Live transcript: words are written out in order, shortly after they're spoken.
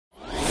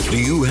Do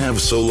you have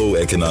solo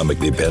economic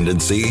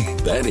dependency?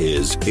 That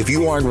is, if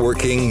you aren't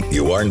working,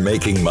 you aren't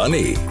making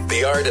money.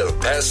 The Art of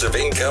Passive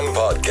Income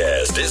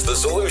podcast is the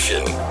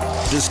solution.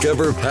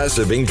 Discover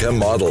passive income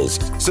models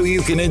so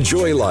you can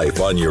enjoy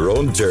life on your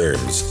own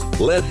terms.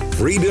 Let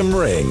freedom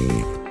ring.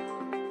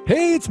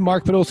 Hey, it's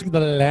Mark Podolsky, the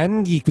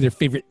Land Geek, with your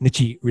favorite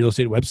niche real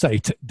estate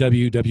website,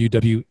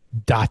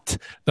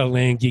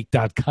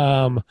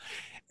 www.thelandgeek.com.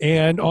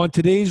 And on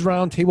today's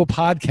Roundtable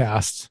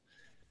podcast,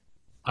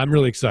 I'm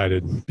really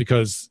excited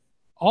because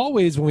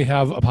always when we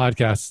have a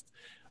podcast,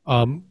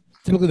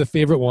 typically the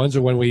favorite ones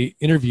are when we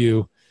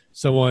interview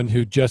someone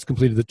who just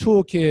completed the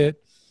toolkit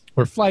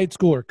or flight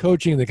school or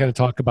coaching, and they kind of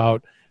talk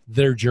about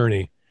their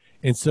journey.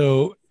 And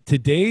so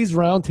today's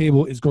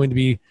roundtable is going to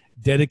be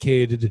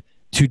dedicated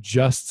to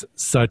just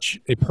such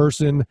a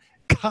person,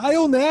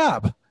 Kyle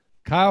Knabb.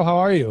 Kyle, how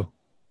are you?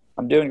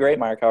 I'm doing great,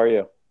 Mark. How are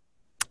you?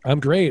 I'm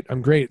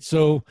great.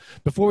 So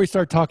before we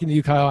start talking to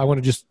you, Kyle, I want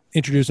to just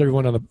introduce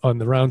everyone on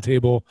the round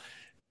table.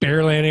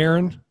 Bearland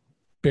Aaron.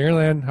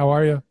 Bearland, how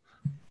are you?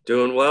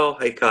 Doing well.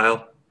 Hey,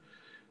 Kyle.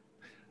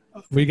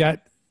 We got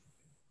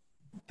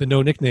the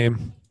no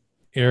nickname,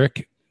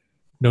 Eric.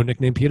 No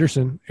nickname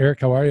Peterson.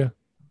 Eric, how are you?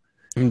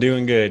 I'm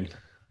doing good.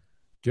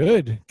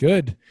 Good.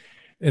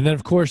 And then,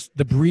 of course,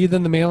 the breathe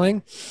in the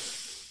mailing,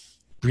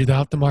 breathe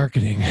out the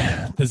marketing,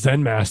 the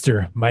Zen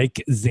master,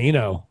 Mike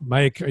Zano.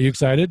 Mike, are you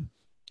excited?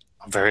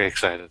 I'm very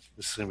excited.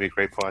 This is going to be a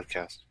great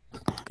podcast.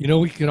 You know,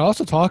 we can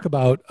also talk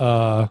about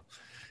the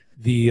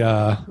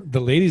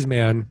Ladies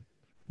Man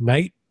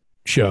night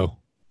show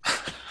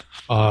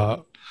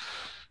on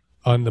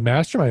the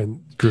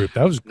Mastermind group.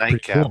 That was pretty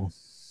cool.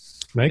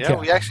 Nightcap. Yeah,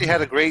 we actually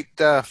had a great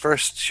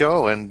first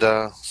show, and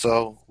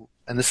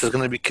this is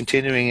going to be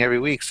continuing every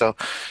week. So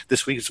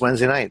this week is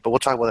Wednesday night, but we'll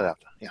talk about it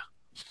after. Yeah.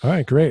 All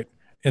right, great.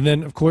 And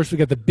then, of course, we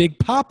got the Big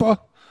Papa,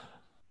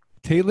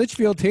 Tate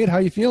Litchfield. Tate, how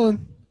you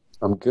feeling?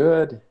 I'm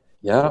good.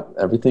 Yeah,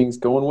 everything's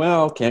going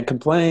well. Can't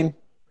complain.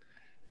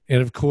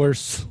 And, of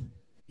course,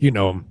 you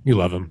know him. You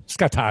love him.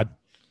 Scott Todd.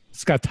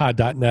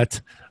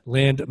 ScottTodd.net.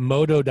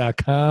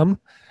 Landmodo.com.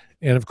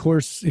 And, of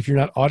course, if you're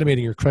not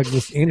automating your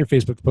Craigslist and your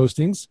Facebook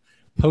postings,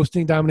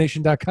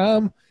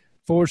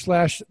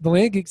 postingdomination.com/The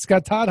Land Geek.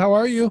 Scott Todd, how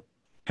are you?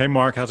 Hey,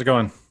 Mark. How's it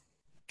going?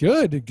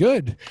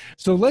 Good.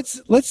 So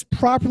let's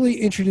properly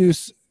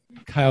introduce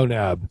Kyle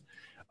Knabb.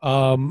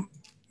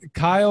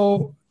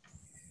 Kyle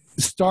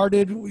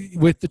started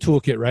with the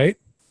toolkit, right?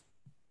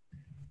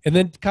 And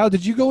then, Kyle,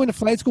 did you go into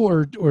flight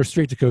school or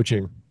straight to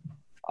coaching?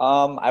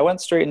 I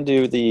went straight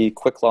into the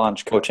quick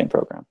launch coaching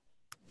program.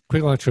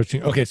 Quick launch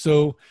coaching. Okay,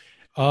 so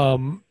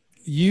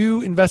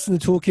you invested in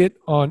the toolkit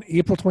on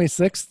April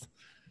 26th,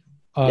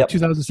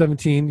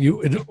 2017.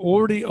 You had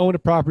already owned a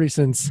property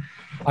since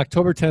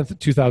October 10th,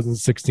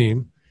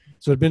 2016.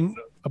 So it had been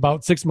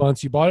about 6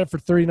 months. You bought it for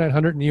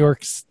 $3,900 in New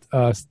York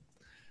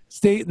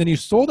State. And then you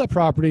sold that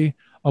property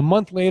a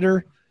month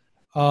later.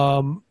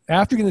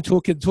 After getting the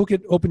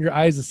toolkit opened your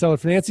eyes to seller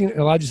financing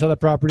and allowed you to sell that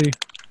property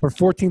for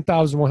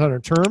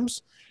 $14,100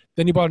 terms.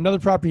 Then you bought another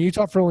property in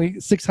Utah for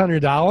only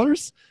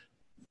 $600.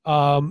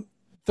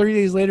 30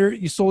 days later,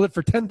 you sold it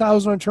for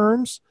 $10,000 on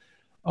terms,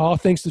 all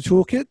thanks to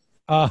toolkit.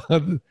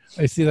 I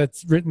see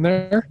that's written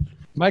there.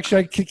 Mike, should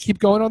I keep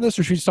going on this,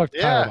 or should we just talk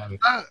to Kyle about it?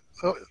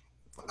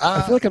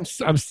 I feel like I'm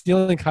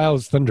stealing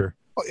Kyle's thunder.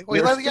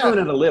 You're stealing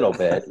it a little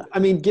bit. I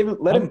mean,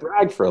 let him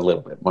brag for a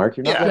little bit, Mark.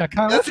 You're not. Yeah,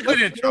 Kyle, that's a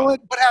good intro.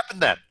 What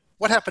happened then?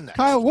 What happened next?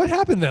 Kyle, what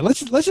happened then?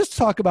 Let's just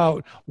talk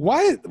about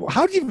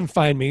how did you even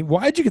find me?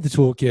 Why did you get the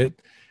toolkit?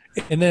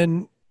 And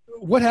then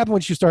what happened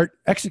once you start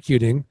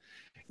executing?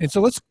 And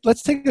so let's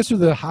take us through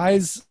the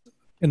highs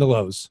and the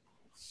lows.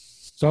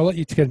 So I'll let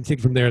you take it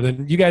from there.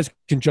 Then you guys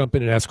can jump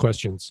in and ask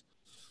questions.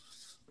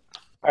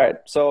 All right.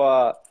 So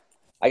I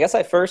guess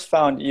I first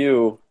found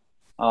you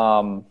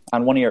on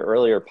one of your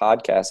earlier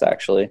podcasts,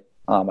 actually.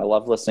 I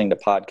love listening to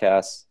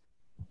podcasts.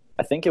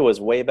 I think it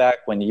was way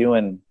back when you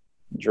and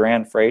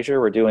Duran Frazier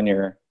were doing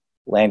your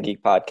Land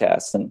Geek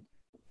podcast. And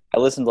I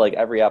listened to like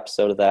every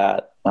episode of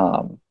that.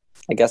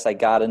 I guess I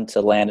got into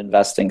land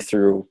investing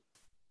through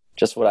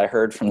just what I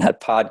heard from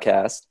that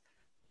podcast.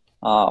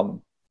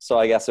 So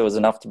I guess it was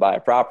enough to buy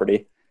a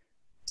property.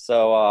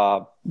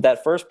 So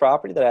that first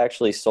property that I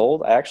actually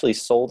sold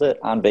it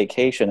on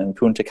vacation in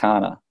Punta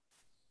Cana.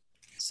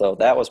 So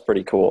that was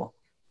pretty cool.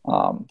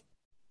 I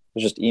was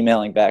just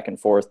emailing back and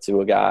forth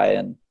to a guy,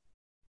 and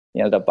he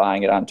ended up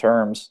buying it on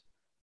terms.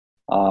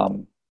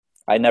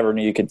 I never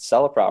knew you could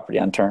sell a property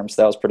on terms.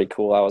 That was pretty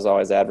cool. I was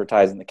always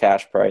advertising the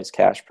cash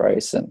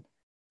price. And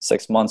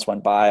 6 months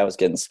went by. I was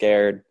getting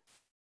scared.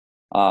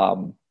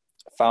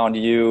 Found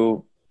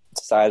you,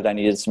 decided I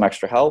needed some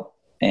extra help.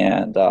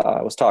 And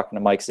I was talking to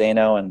Mike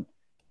Zano, and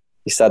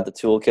he said the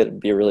toolkit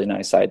would be a really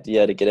nice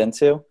idea to get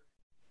into.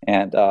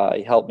 And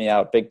he helped me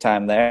out big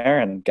time there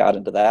and got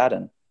into that.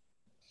 And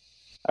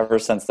ever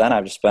since then,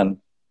 I've just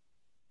been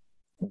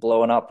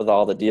blowing up with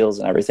all the deals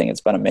and everything. It's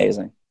been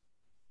amazing.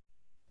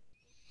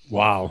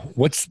 Wow.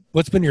 What's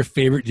been your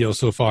favorite deal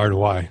so far, and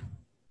why?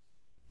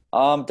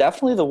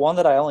 Definitely the one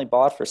that I only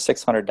bought for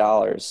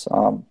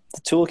 $600.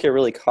 The toolkit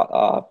really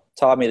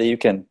taught me that you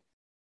can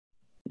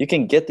you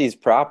can get these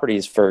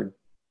properties for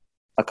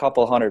a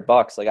couple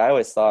 $100. Like I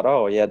always thought,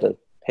 oh, you had to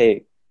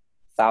pay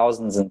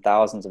thousands and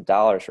thousands of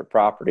dollars for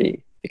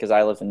property because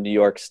I live in New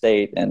York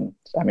State. And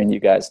I mean,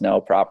 you guys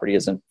know property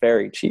isn't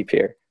very cheap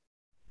here.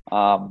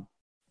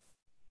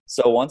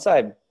 So once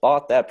I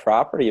bought that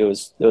property, it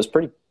was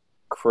pretty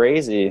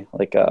crazy,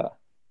 like a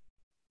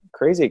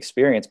crazy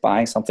experience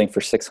buying something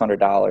for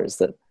 $600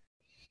 that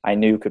I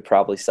knew could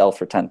probably sell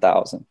for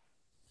 $10,000.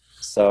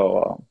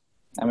 So,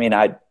 I mean,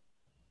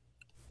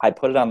 I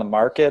put it on the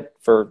market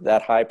for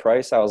that high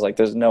price. I was like,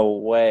 there's no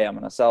way I'm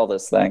going to sell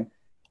this thing.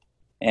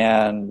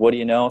 And what do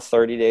you know,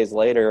 30 days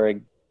later, I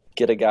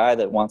get a guy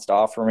that wants to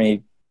offer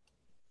me,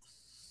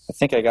 I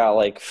think I got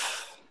like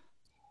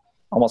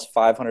almost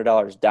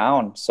 $500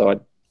 down. So, I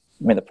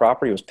mean, the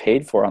property was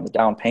paid for on the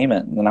down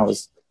payment. And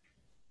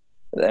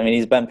then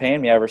he's been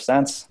paying me ever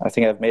since. I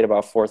think I've made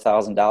about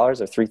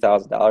 $4,000 or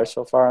 $3,000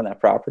 so far on that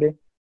property.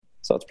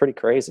 So it's pretty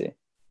crazy.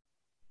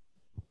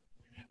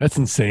 That's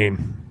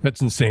insane.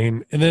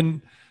 And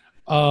then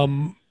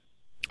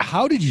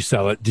how did you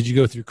sell it? Did you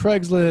go through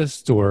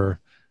Craigslist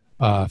or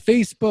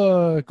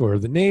Facebook or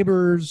the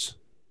neighbors?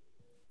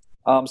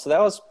 So that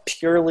was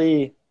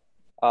purely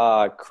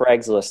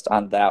Craigslist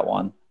on that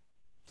one.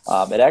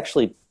 It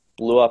actually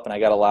blew up and I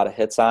got a lot of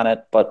hits on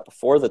it. But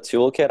before the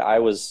toolkit, I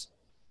was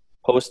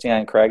posting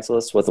on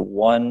Craigslist with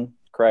one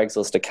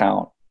Craigslist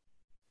account.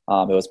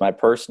 It was my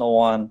personal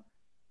one.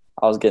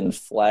 I was getting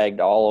flagged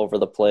all over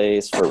the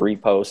place for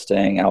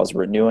reposting. I was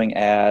renewing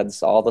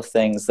ads, all the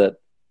things that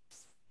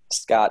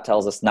Scott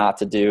tells us not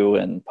to do,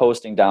 and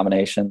posting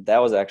domination.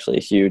 That was actually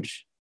a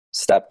huge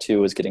step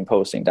too, was getting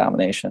posting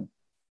domination.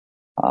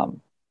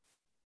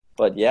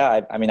 But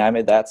yeah, I mean, I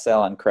made that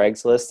sale on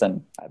Craigslist,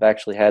 and I've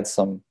actually had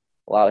a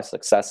lot of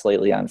success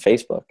lately on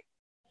Facebook.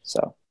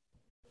 So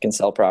you can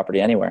sell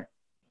property anywhere.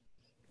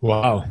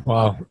 Wow.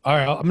 All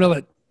right, I'm going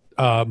to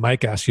let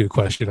Mike ask you a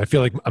question. I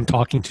feel like I'm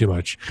talking too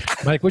much.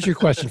 Mike, what's your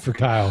question for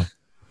Kyle?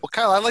 Well,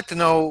 Kyle, I'd like to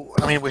know,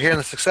 I mean, we're hearing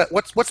the success.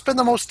 What's been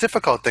the most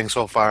difficult thing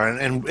so far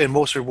and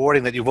most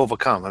rewarding that you've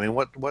overcome? I mean,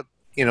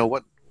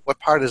 what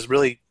part is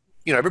really,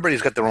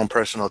 everybody's got their own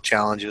personal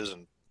challenges,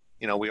 and,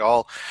 we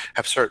all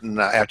have certain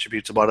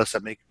attributes about us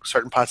that make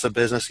certain parts of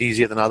business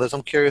easier than others.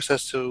 I'm curious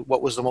as to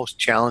what was the most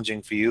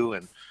challenging for you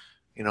and,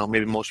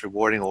 maybe most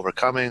rewarding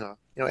overcoming, or,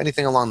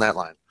 anything along that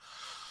line.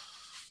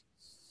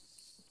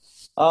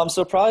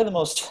 So probably the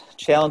most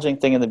challenging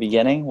thing in the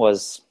beginning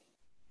was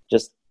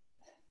just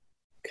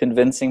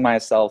convincing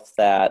myself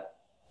that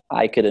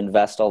I could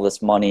invest all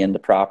this money into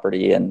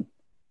property and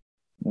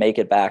make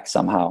it back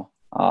somehow.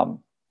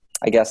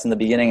 I guess in the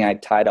beginning, I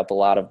tied up a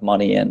lot of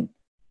money into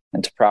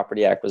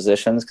property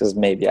acquisitions because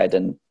maybe I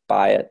didn't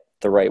buy it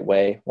the right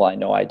way. Well, I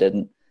know I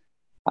didn't.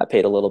 I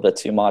paid a little bit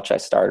too much. I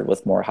started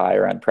with more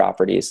higher end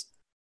properties.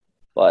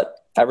 But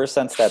ever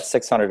since that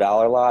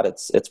 $600 lot,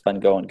 it's been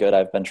going good.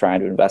 I've been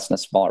trying to invest in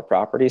smaller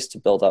properties to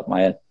build up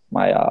my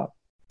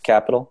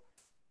capital.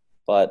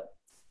 But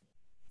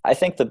I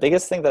think the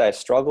biggest thing that I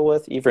struggle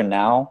with even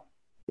now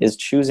is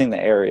choosing the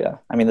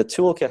area. I mean, the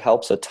toolkit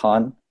helps a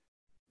ton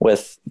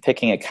with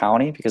picking a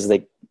county because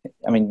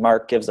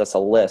Mark gives us a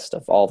list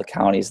of all the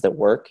counties that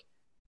work.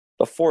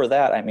 Before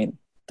that, I mean,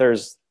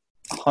 there's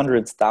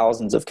hundreds,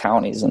 thousands of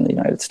counties in the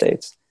United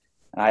States.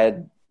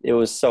 It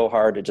was so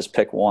hard to just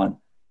pick one.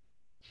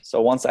 So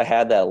once I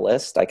had that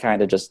list, I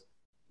kind of just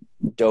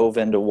dove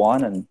into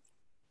one, and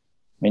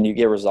I mean, you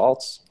get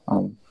results.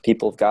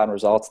 People have gotten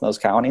results in those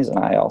counties, and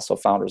I also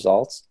found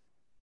results.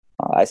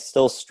 I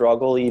still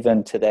struggle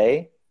even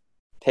today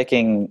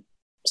picking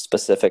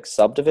specific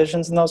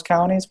subdivisions in those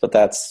counties, but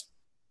that's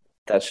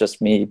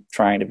just me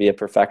trying to be a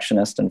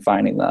perfectionist and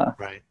finding the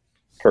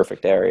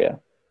perfect area.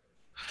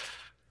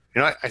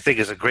 I think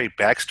is a great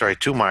backstory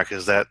too, Mark,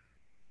 is that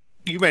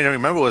you may not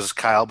remember it was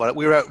Kyle, but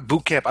we were at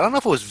boot camp. I don't know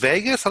if it was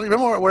Vegas. I don't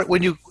remember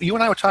when you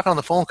and I were talking on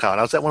the phone, Kyle.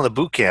 I was at one of the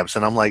boot camps,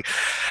 and I'm like,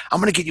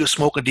 I'm going to get you a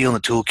smoking deal in the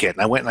toolkit. And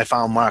I went and I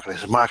found Mark, and I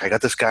said, Mark, I got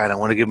this guy, and I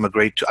want to give him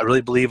I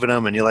really believe in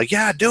him. And you're like,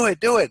 yeah, do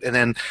it. And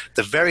then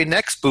the very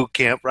next boot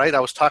camp, right, I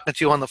was talking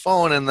to you on the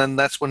phone, and then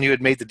that's when you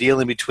had made the deal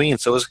in between.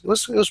 So it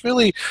was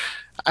really,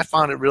 I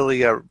found it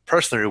really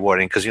personally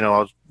rewarding because, I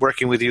was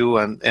working with you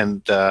and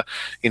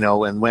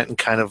went and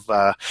kind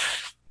of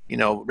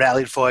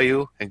rallied for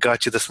you and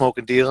got you the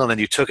smoking deal, and then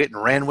you took it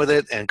and ran with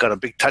it and got a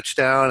big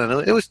touchdown.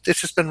 And it's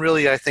just been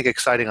really, I think,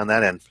 exciting on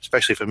that end,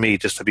 especially for me,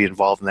 just to be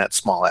involved in that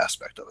small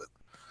aspect of it.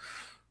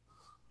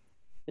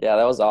 Yeah,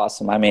 that was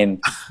awesome. I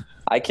mean,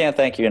 I can't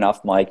thank you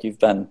enough, Mike. You've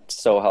been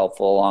so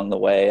helpful along the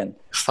way. And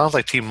sounds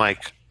like Team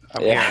Mike.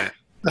 Yeah.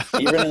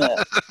 Even in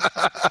that.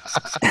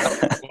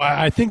 Well,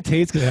 I think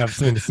Tate's going to have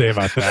something to say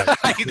about that.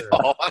 I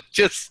know.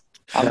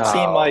 I'm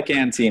Team Mike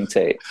and Team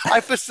Tate.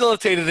 I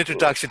facilitated an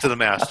introduction to the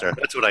master.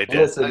 That's what I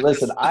did.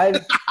 Listen.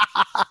 I've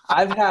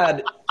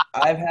had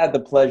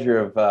the pleasure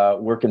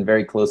of working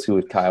very closely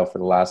with Kyle for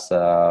the last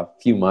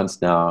few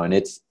months now, and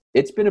it's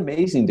been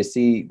amazing to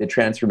see the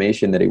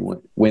transformation that he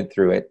went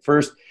through. At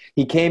first,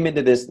 he came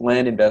into this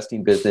land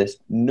investing business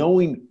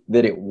knowing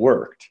that it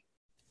worked,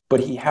 but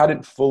he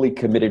hadn't fully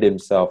committed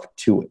himself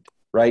to it.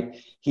 right?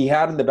 He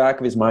had in the back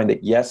of his mind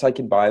that, yes, I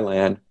can buy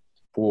land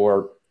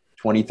for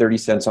 20, 30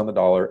 cents on the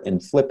dollar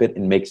and flip it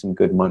and make some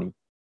good money.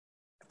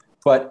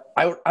 But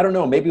I don't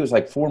know, maybe it was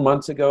like 4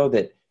 months ago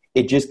that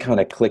it just kind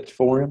of clicked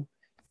for him.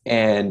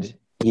 And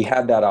he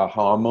had that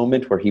aha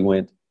moment where he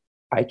went,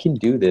 I can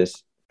do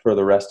this for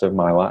the rest of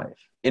my life.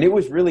 And it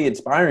was really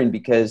inspiring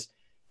because,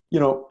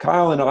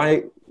 Kyle and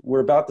I were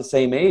about the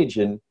same age.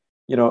 And,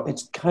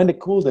 it's kind of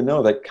cool to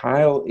know that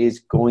Kyle is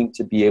going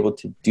to be able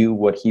to do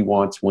what he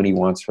wants when he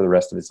wants for the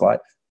rest of his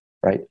life,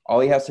 right? All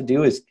he has to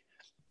do is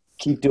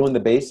keep doing the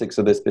basics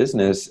of this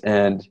business.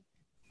 And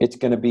it's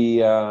going to be,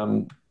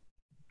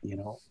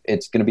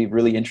 it's going to be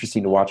really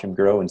interesting to watch him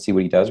grow and see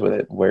what he does with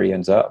it, where he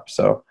ends up.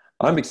 So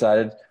I'm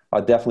excited.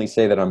 I'll definitely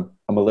say that I'm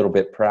a little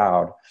bit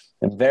proud.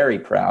 I'm very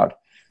proud.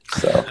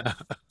 So,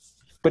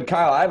 but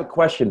Kyle, I have a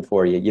question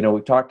for you.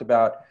 We've talked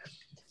about,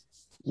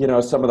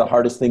 some of the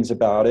hardest things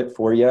about it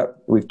for you.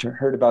 We've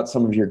heard about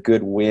some of your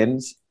good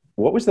wins.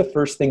 What was the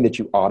first thing that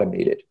you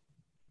automated?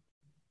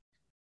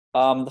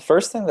 The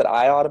first thing that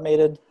I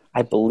automated,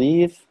 I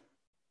think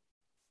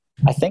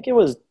it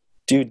was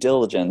due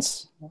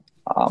diligence.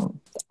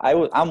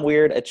 I'm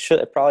weird. It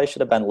probably should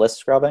have been list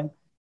scrubbing,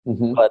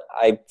 but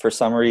for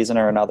some reason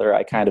or another,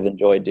 I kind of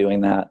enjoyed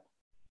doing that.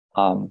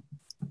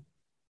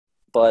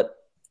 But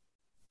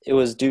it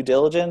was due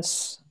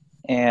diligence,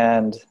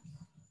 and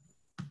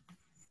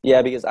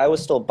because I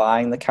was still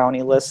buying the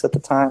county lists at the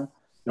time.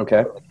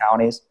 Okay. The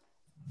counties.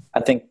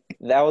 I think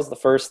that was the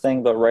first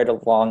thing, but right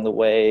along the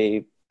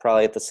way,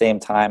 probably at the same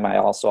time, I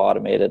also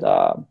automated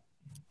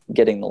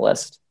getting the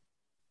list.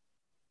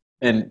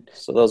 And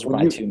so those were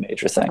my two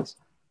major things.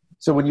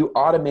 So when you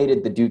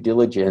automated the due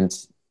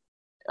diligence,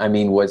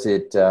 was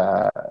it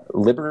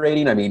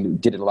liberating?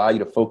 Did it allow you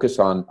to focus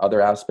on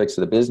other aspects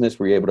of the business?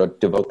 Were you able to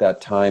devote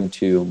that time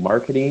to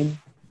marketing?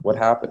 What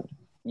happened?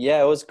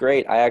 Yeah, it was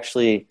great.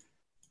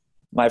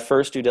 My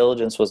first due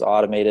diligence was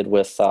automated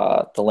with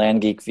the Land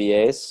Geek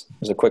VAs.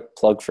 There's a quick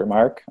plug for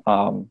Mark.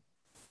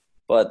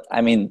 But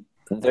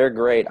they're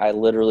great. I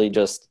literally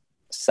just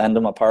send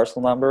them a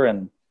parcel number,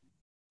 and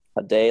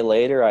a day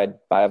later, I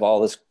have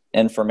all this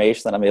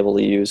information that I'm able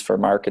to use for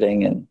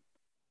marketing and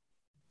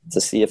to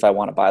see if I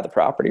want to buy the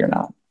property or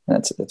not. And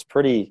it's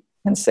pretty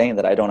insane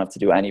that I don't have to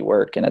do any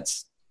work, and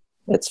it's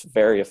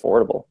very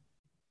affordable.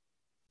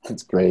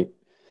 That's great.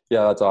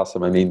 Yeah, that's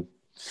awesome.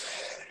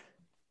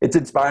 It's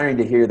inspiring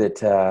to hear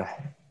that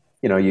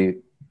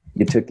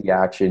you took the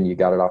action, you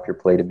got it off your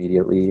plate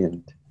immediately,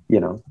 and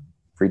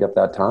freed up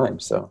that time.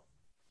 So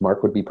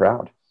Mark would be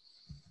proud.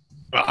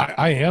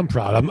 I am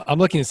proud. I'm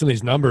looking at some of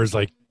these numbers,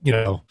 like,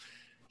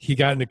 he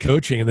got into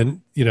coaching,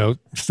 and then,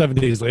 7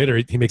 days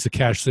later, he makes a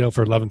cash sale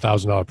for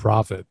 $11,000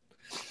 profit.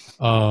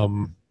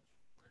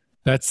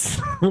 That's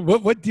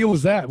what deal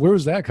was that? Where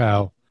was that,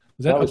 Kyle?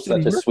 That was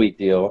such a sweet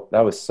deal.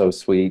 That was so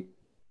sweet.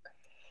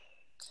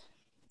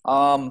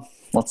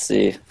 Let's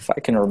see if I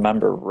can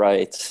remember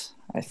right.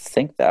 I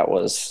think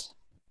it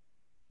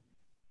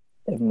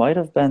might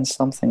have been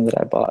something that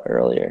I bought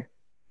earlier.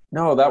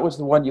 No, that was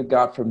the one you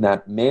got from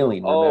that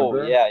mailing.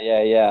 Remember? Oh,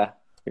 yeah.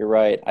 You're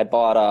right. I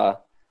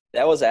bought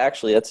that was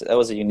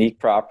a unique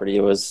property.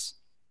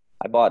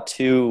 I bought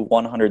 2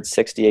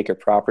 160-acre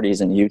properties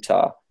in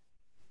Utah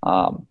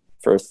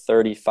for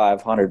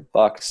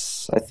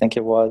 $3,500, I think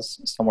it was,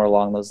 somewhere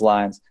along those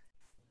lines.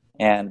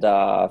 And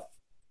I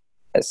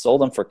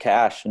sold them for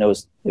cash, and it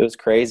was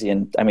crazy.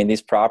 And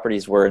these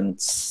properties were in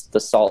the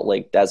Salt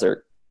Lake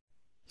Desert,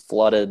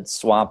 flooded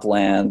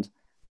swampland.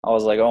 I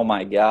was like, oh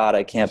my God,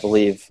 I can't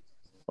believe,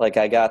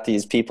 I got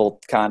these people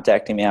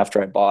contacting me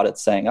after I bought it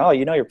saying, oh,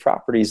 your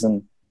property's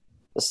in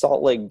the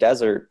Salt Lake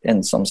Desert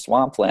in some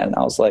swampland. And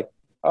I was like,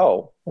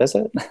 oh, is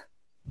it?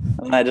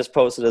 And I just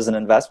posted as an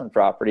investment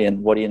property.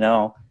 And what do you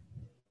know?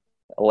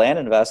 A land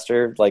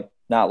investor,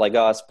 not like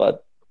us,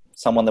 but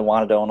someone that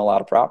wanted to own a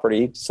lot of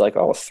property. It's like,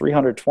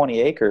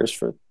 320 acres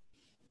for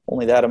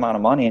only that amount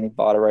of money. And he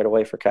bought it right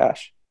away for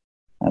cash.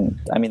 And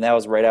that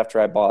was right after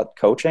I bought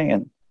coaching.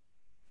 And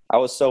I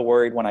was so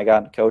worried when I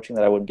got into coaching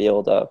that I wouldn't be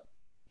able to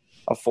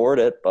afford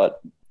it.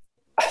 But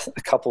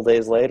a couple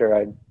days later,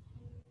 I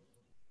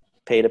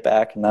paid it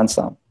back and then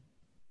some.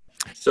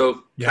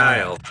 So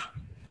Kyle,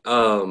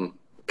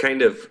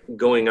 kind of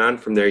going on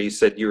from there, you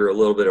said you were a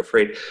little bit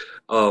afraid.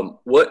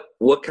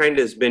 What kind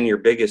has been your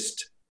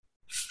biggest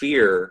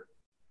fear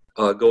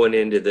going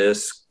into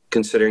this,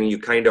 considering you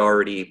kind of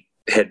already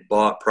had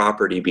bought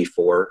property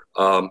before,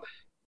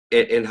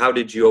 and how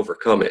did you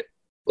overcome it?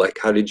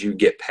 How did you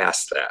get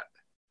past that?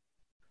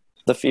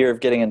 The fear of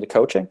getting into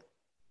coaching?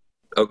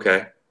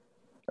 Okay.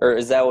 Or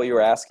is that what you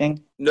were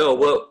asking? No,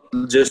 well,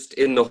 just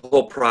in the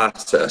whole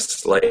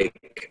process,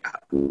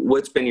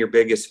 what's been your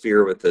biggest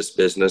fear with this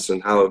business,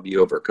 and how have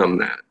you overcome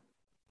that?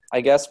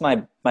 I guess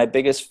my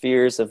biggest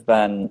fears have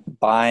been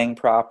buying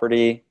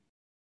property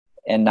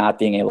and not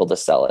being able to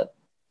sell it.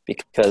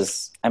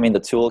 Because, the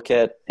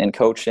toolkit and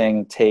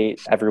coaching,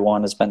 Tate,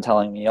 everyone has been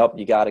telling me,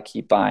 you got to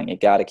keep buying. You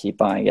got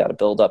to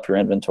build up your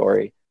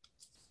inventory.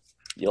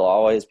 You'll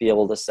always be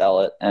able to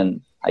sell it.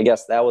 And I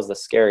guess that was the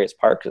scariest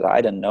part, because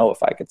I didn't know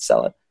if I could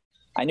sell it.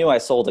 I knew I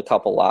sold a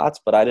couple lots,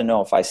 but I didn't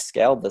know if I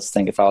scaled this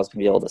thing, if I was going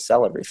to be able to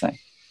sell everything.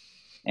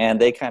 And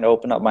they kind of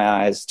opened up my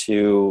eyes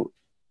to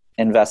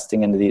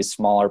investing into these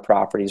smaller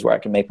properties where I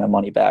can make my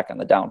money back on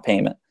the down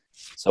payment.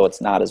 So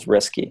it's not as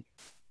risky.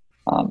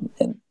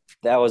 And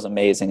that was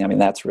amazing. I mean,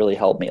 that's really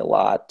helped me a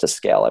lot to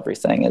scale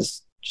everything,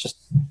 is just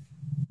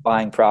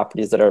buying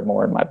properties that are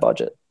more in my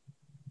budget.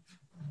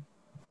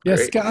 Yeah,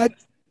 Great. Scott,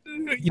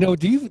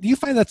 do you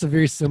find that's a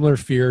very similar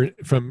fear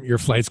from your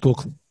flight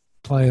school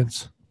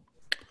clients?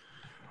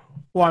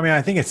 Well, I mean,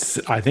 I think it's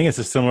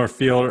a similar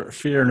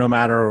fear no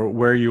matter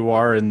where you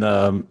are in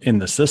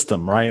the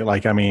system, right?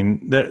 Like, I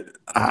mean,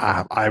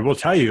 I will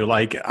tell you,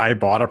 like, I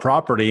bought a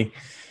property.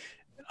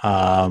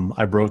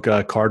 I broke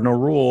a cardinal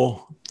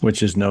rule,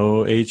 which is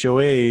no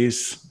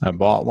HOAs. I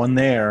bought one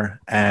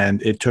there,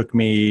 and it took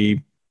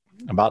me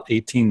about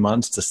 18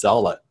 months to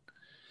sell it.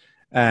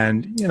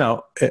 And,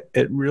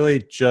 it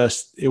really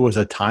it was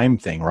a time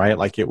thing, right?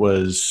 Like it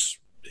was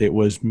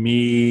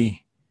me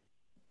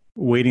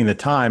waiting the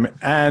time.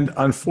 And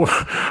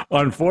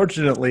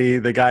unfortunately,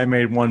 the guy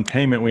made one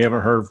payment. We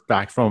haven't heard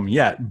back from him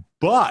yet.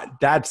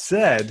 But that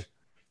said,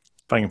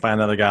 if I can find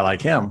another guy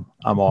like him,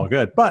 I'm all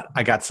good. But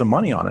I got some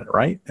money on it,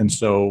 right? And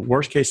so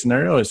worst case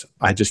scenario is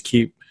I just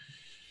keep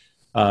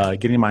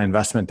getting my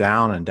investment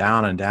down and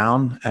down and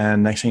down.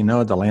 And next thing you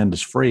know, the land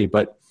is free.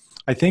 But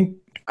I think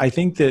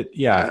that,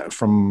 yeah,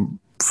 from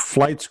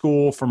flight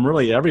school, from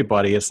really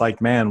everybody, it's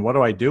like, man, what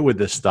do I do with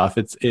this stuff?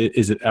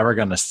 Is it ever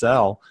going to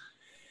sell?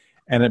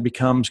 And it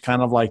becomes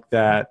kind of like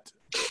that,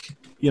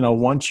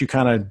 once you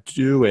kind of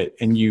do it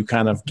and you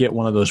kind of get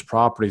one of those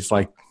properties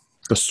like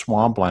the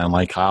swampland,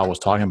 like Kyle was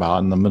talking about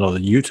in the middle of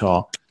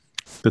Utah,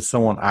 that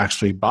someone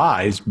actually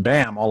buys,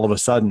 bam, all of a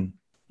sudden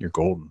you're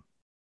golden.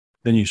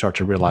 Then you start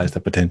to realize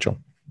the potential.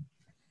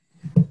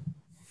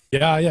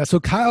 Yeah. So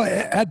Kyle,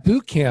 at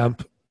boot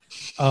camp,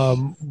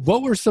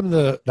 what were some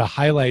of the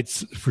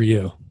highlights for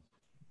you?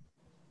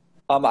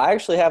 I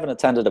actually haven't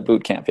attended a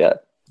boot camp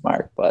yet,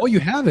 Mark. But you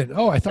haven't?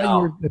 Oh, I thought you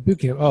were at boot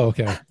camp. Oh,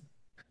 okay.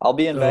 I'll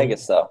be in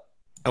Vegas though.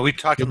 And we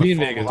talked on You'll be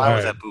the in phone Vegas, while I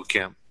was all right. at boot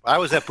camp. I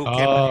was at boot camp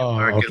with you,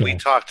 Mark, and we okay.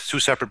 talked 2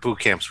 separate boot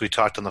camps. We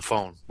talked on the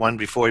phone. One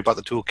before he bought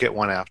the toolkit,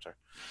 one after.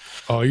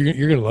 Oh,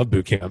 you're gonna love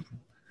boot camp.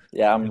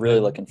 Yeah, I'm really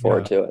looking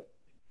forward to it.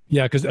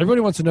 Yeah, because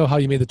everybody wants to know how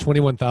you made the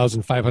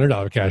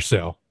 $21,500 cash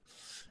sale.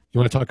 You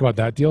want to talk about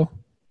that deal?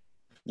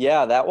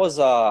 Yeah, that was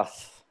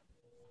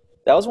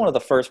one of the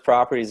first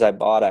properties I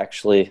bought,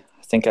 actually.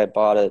 I think I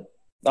bought it.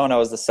 Oh, no, it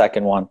was the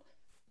second one.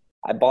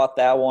 I bought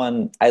that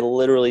one. I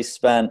literally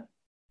spent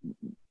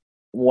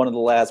one of the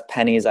last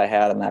pennies I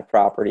had on that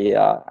property.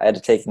 I had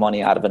to take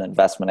money out of an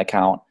investment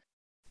account.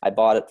 I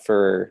bought it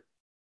for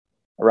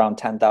around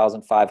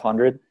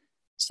 $10,500.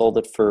 Sold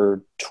it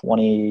for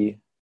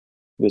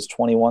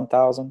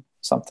 $21,000,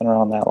 something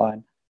around that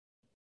line.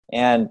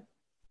 And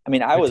I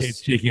mean,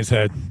 Tate's shaking his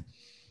head.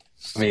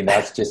 I mean,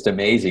 that's just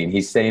amazing.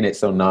 He's saying it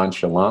so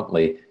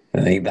nonchalantly.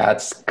 I think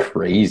that's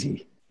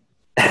crazy.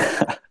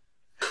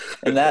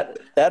 And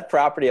that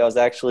property, I was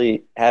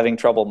actually having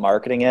trouble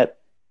marketing it.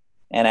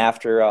 And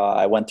after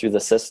I went through the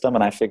system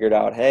and I figured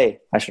out, hey,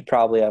 I should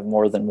probably have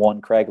more than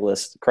one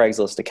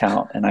Craigslist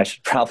account, and I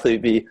should probably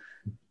be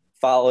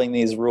following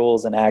these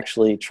rules and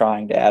actually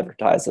trying to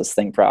advertise this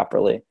thing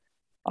properly.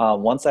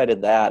 Once I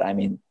did that, I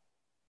mean,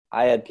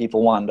 I had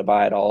people wanting to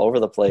buy it all over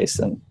the place,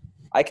 and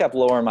I kept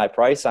lowering my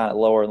price on it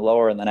lower and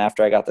lower. And then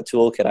after I got the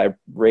toolkit, I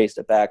raised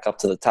it back up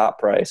to the top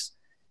price,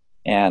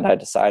 and I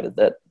decided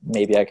that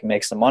maybe I can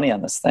make some money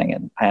on this thing.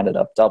 And I ended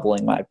up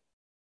doubling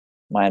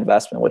my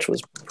investment, which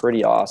was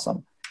pretty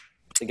awesome.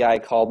 The guy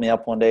called me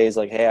up one day. He's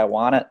like, hey, I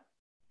want it.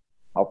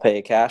 I'll pay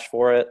you cash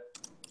for it.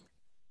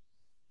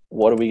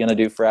 What are we going to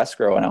do for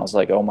escrow? And I was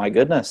like, oh my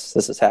goodness,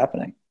 this is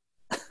happening.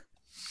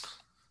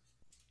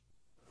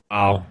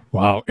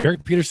 Wow.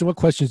 Eric Peterson, what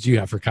questions do you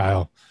have for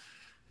Kyle?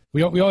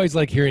 We always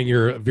like hearing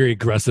your very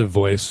aggressive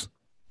voice.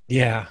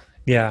 Yeah.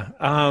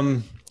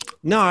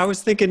 No, I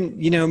was thinking,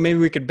 maybe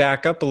we could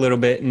back up a little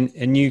bit,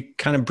 and you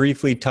kind of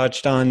briefly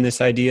touched on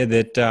this idea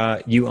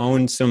that you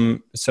owned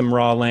some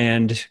raw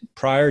land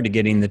prior to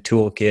getting the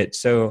toolkit.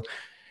 So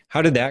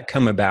how did that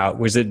come about?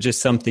 Was it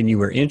just something you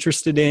were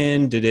interested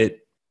in?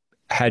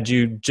 Had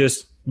you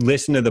just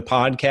listened to the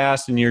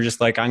podcast and you're just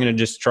like, I'm going to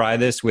just try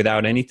this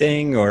without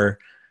anything, or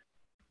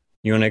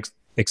you want to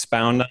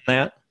expound on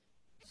that?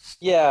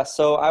 Yeah.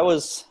 So I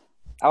was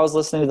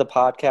listening to the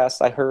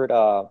podcast.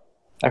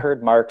 I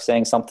heard Mark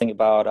saying something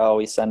about,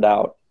 we send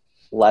out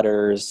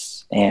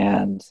letters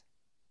and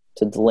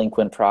to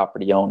delinquent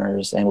property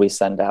owners, and we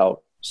send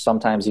out,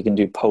 sometimes you can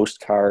do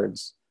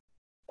postcards,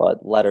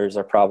 but letters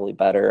are probably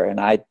better. And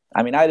I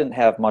didn't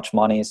have much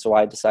money, so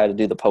I decided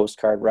to do the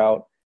postcard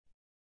route.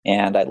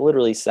 And I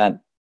literally sent,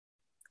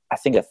 I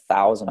think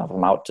 1,000 of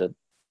them out it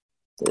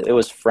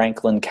was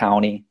Franklin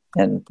County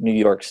in New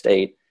York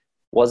State.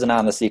 Wasn't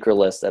on the secret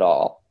list at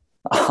all.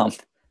 I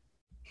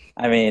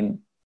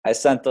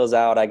sent those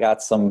out. I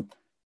got some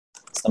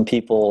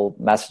people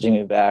messaging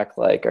me back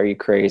like, are you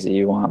crazy?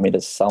 You want me to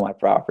sell my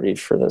property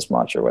for this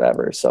much or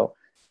whatever? So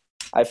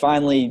I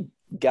finally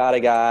got a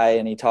guy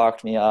and he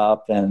talked me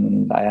up,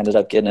 and I ended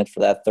up getting it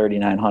for that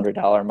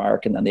 $3,900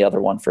 mark, and then the other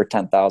one for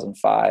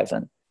 $10,500.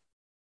 And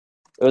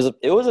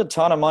it was a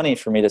ton of money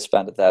for me to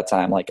spend at that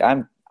time. Like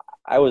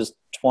I was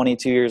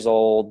 22 years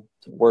old,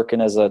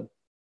 working as a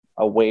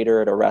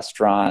waiter at a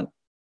restaurant,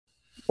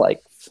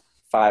 like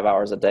 5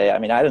 hours a day. I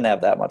mean, I didn't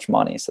have that much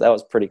money, so that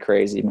was pretty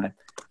crazy.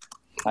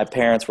 My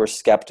parents were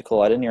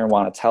skeptical. I didn't even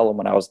want to tell them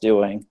what I was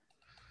doing.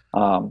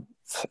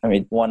 I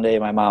mean, one day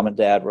my mom and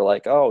dad were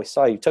like, "Oh, we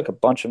saw you took a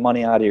bunch of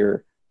money out of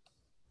your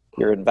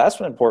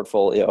investment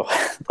portfolio."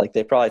 Like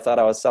they probably thought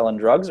I was selling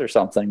drugs or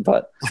something.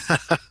 But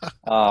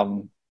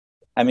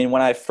I mean,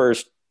 when I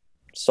first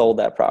sold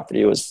that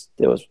property, it was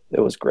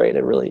great.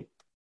 It really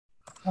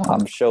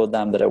showed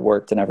them that it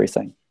worked and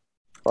everything.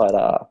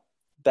 But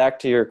back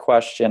to your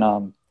question.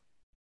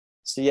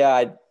 So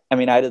yeah, I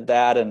mean, I did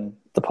that, and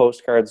the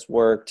postcards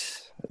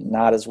worked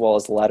not as well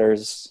as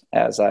letters,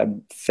 as I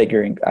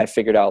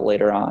figured out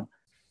later on.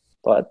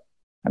 But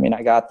I mean,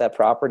 I got that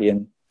property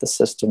and the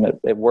system,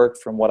 it worked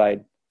from what I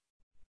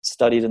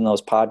studied in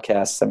those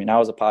podcasts. I mean, I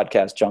was a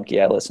podcast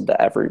junkie. I listened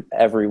to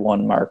every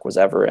one Mark was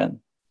ever in.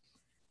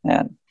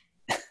 And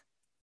I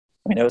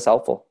mean, it was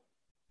helpful.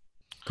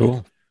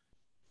 Cool.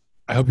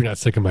 I hope you're not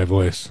sick of my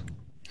voice.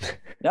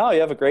 No, you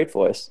have a great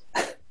voice.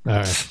 All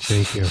right.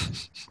 Thank you.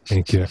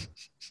 Thank you.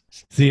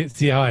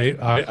 See how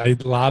I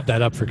lobbed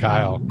that up for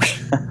Kyle.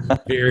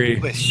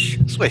 Very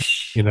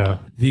Swish. You know,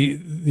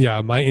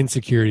 my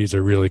insecurities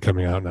are really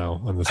coming out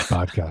now on this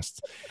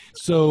podcast.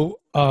 So,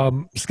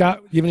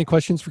 Scott, you have any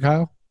questions for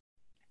Kyle?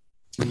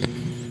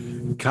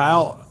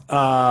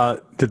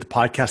 Kyle, did the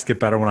podcast get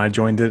better when I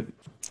joined it?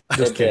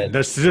 Just kidding.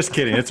 Just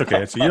kidding. It's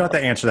okay. So you don't have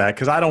to answer that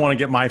because I don't want to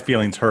get my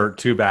feelings hurt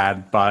too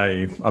bad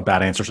by a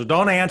bad answer. So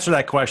don't answer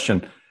that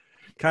question.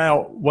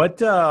 Kyle, what,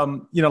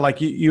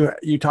 like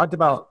you talked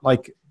about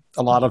like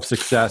a lot of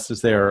success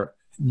is there.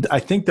 I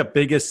think the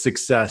biggest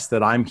success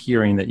that I'm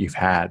hearing that you've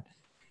had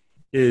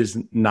is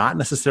not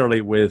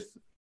necessarily with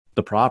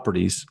the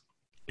properties.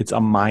 It's a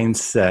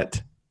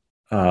mindset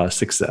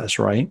success,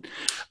 right?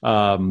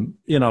 I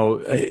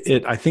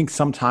think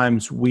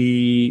sometimes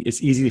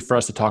it's easy for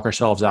us to talk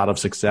ourselves out of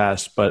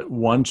success, but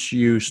once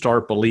you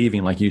start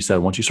believing, like you said,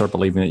 once you start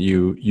believing that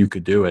you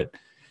could do it,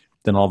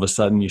 then all of a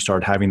sudden you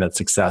start having that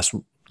success.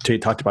 You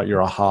talked about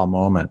your aha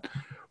moment.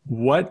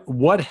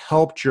 What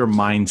helped your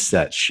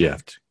mindset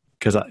shift?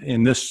 Because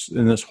in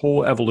this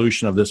whole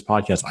evolution of this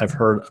podcast, I've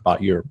heard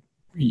about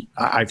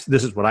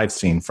this is what I've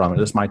seen from it.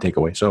 This is my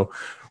takeaway. So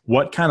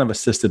what kind of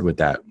assisted with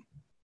that?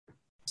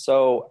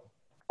 So,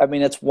 I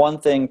mean, it's one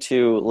thing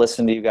to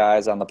listen to you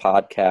guys on the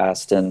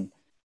podcast and,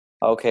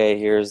 okay,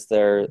 there's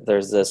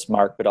this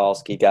Mark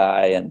Podolsky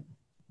guy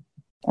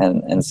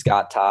and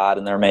Scott Todd,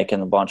 and they're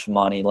making a bunch of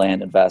money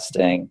land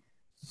investing.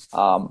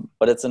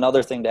 But it's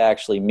another thing to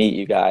actually meet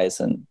you guys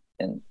and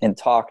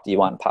talk to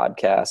you on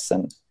podcasts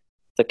and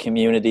the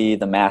community,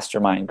 the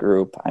mastermind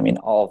group. I mean,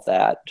 all of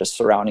that, just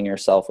surrounding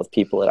yourself with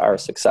people that are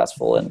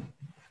successful. And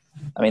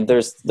I mean,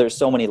 there's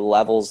so many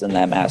levels in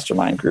that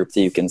mastermind group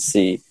that you can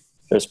see.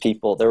 There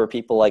were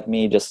people like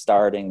me just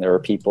starting. There were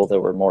people that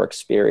were more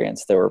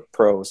experienced. There were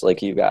pros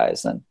like you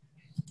guys. And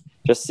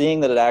just seeing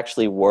that it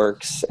actually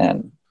works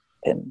and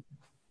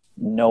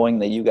knowing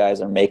that you guys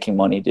are making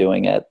money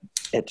doing it,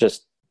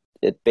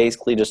 it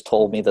basically just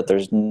told me that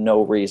there's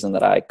no reason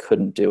that I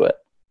couldn't do it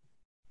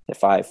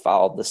if I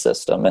followed the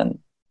system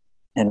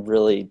and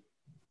really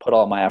put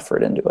all my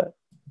effort into it.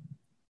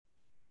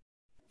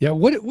 Yeah.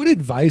 What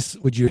advice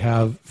would you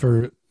have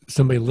for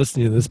somebody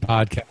listening to this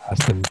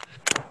podcast and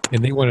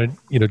they want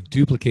to,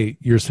 duplicate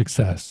your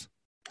success?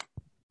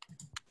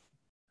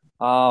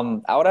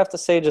 I would have to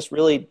say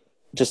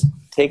just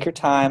take your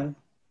time,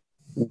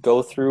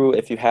 go through,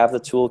 if you have the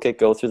toolkit,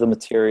 go through the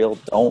material.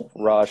 Don't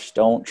rush.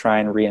 Don't try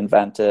and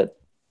reinvent it.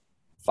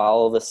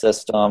 Follow the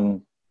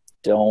system.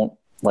 Don't,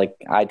 like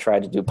I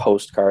tried to do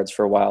postcards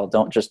for a while.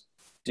 Don't just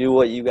do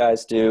what you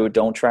guys do.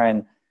 Don't try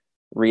and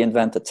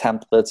reinvent the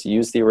templates.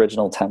 Use the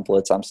original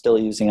templates. I'm still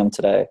using them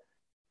today.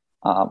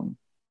 And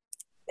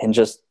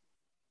just,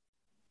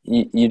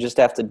 you just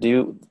have to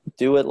do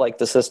it like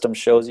the system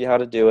shows you how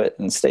to do it,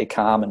 and stay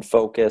calm and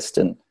focused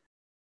and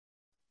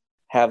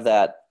have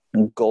that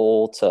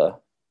goal to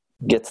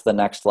get to the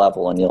next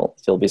level, and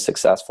you'll be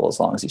successful as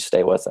long as you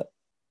stay with it.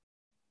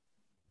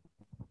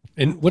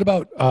 And what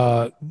about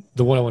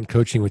the one-on-one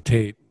coaching with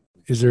Tate?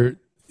 Is there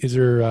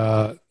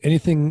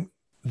anything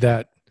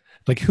that,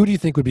 like, who do you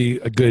think would be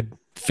a good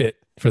fit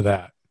for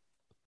that?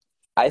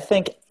 I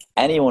think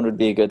anyone would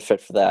be a good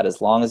fit for that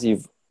as long as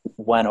you've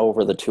went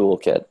over the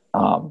toolkit.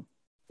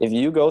 If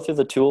you go through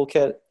the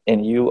toolkit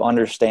and you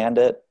understand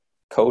it,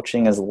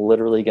 coaching is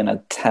literally going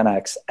to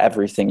 10x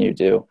everything you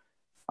do.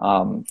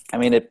 I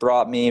mean, it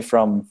brought me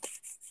from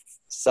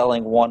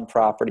selling one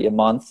property a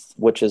month,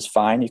 which is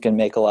fine. You can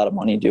make a lot of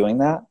money doing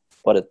that,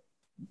 but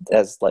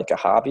as like a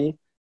hobby,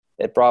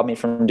 it brought me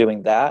from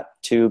doing that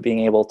to being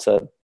able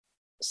to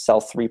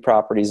sell 3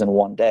 properties in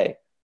one day.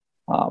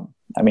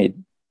 I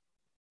mean,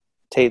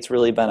 Tate's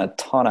really been a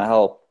ton of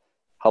help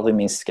helping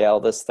me scale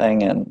this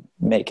thing and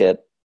make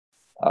it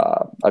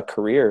a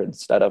career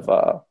instead of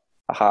a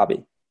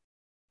hobby.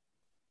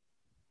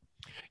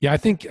 Yeah, I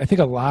think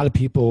a lot of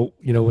people,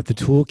 with the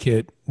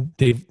toolkit,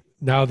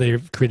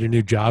 they've created a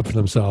new job for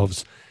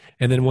themselves,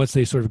 and then once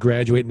they sort of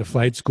graduate into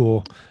flight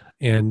school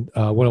and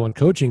one-on-one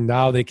coaching,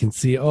 now they can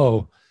see,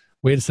 oh,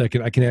 wait a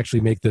second, I can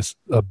actually make this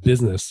a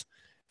business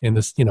and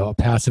this, a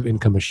passive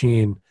income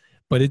machine.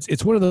 But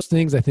it's one of those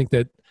things I think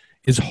that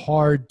is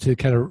hard to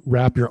kind of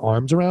wrap your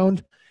arms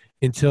around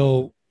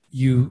until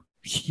you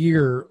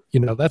hear,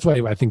 that's why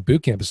I think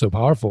boot camp is so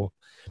powerful,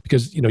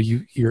 because,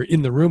 you're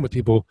in the room with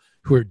people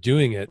who are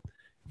doing it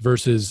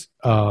versus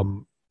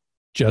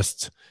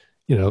just,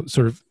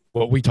 sort of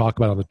what we talk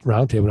about on the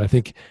roundtable. And I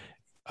think,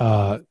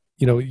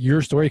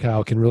 your story,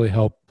 Kyle, can really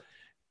help,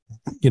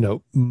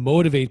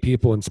 motivate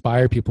people,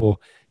 inspire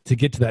people to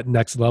get to that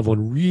next level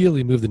and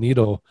really move the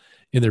needle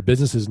in their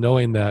businesses,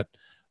 knowing that,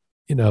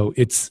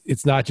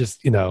 it's not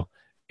just,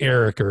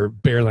 Eric or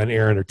Bearland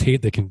Aaron or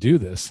Tate that can do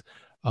this.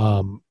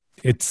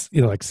 It's,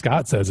 like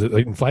Scott says,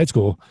 like in flight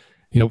school,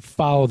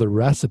 follow the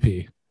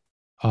recipe.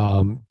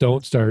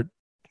 Don't start,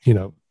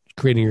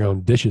 creating your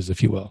own dishes,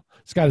 if you will.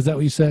 Scott, is that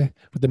what you say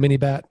with the mini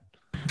bat?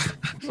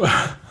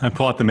 I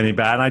pull out the mini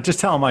bat and I just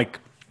tell him, like,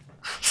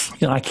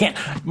 I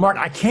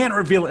can't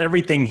reveal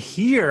everything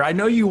here. I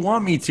know you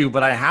want me to,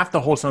 but I have to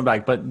hold something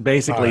back. But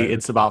basically,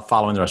 It's about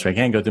following the recipe. I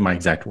can't go through my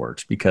exact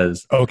words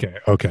because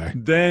okay.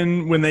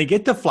 Then when they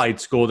get to flight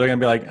school, they're gonna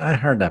be like, I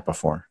heard that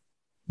before.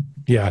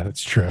 Yeah,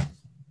 that's true.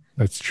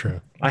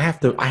 I have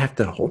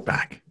to hold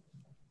back.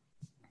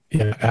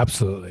 Yeah,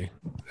 absolutely.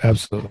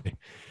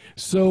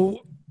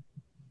 So,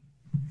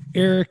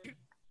 Eric,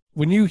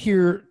 when you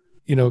hear,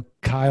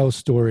 Kyle's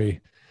story,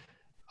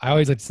 I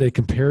always like to say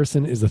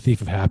comparison is the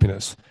thief of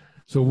happiness.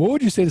 So what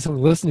would you say to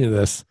someone listening to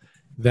this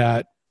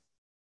that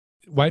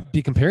might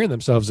be comparing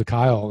themselves to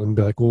Kyle and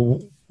be like,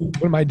 well,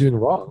 what am I doing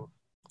wrong?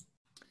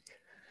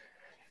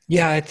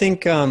 Yeah, I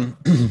think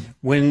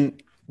when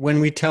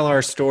we tell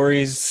our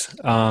stories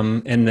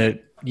and the,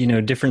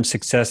 different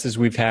successes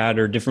we've had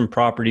or different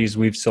properties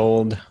we've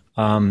sold,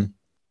 I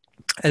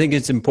think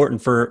it's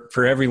important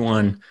for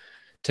everyone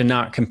to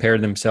not compare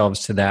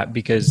themselves to that,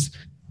 because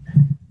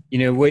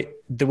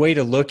the way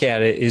to look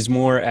at it is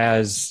more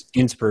as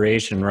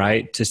inspiration,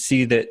 right? To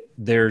see that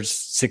there's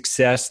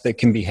success that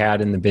can be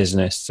had in the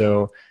business.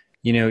 So,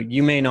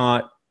 you may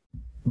not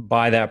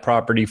buy that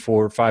property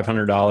for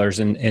 $500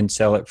 and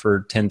sell it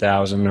for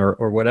 $10,000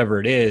 or whatever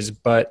it is,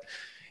 but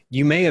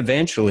you may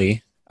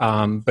eventually,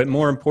 but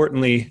more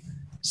importantly,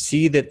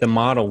 see that the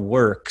model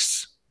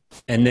works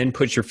and then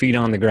put your feet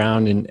on the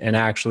ground and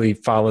actually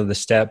follow the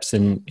steps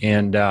and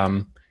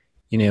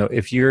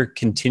if you're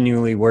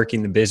continually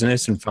working the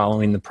business and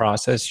following the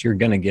process, you're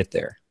going to get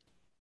there.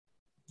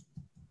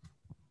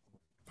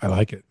 I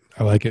like it.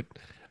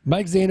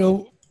 Mike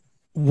Zano,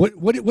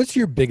 what's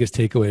your biggest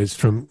takeaways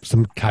from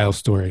some Kyle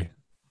story?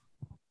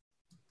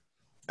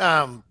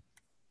 I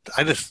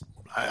just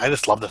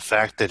love the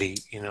fact that he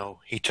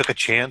took a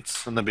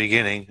chance in the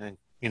beginning and,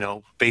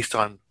 based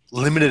on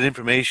limited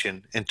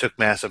information and took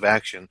massive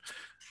action.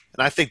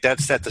 And I think that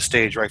set the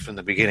stage right from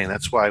the beginning.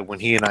 That's why when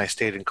he and I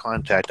stayed in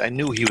contact, I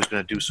knew he was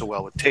going to do so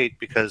well with Tate,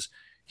 because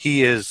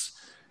he is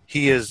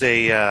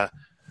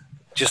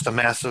just a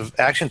massive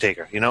action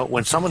taker.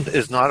 When someone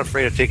is not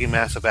afraid of taking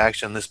massive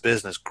action in this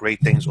business, great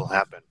things will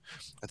happen.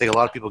 I think a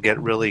lot of people get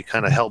really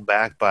kind of held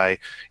back by,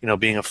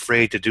 being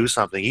afraid to do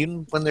something,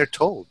 even when they're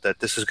told that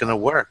this is going to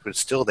work, but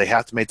still they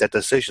have to make that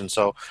decision.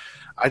 So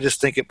I just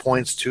think it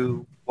points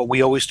to what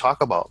we always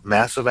talk about,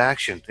 massive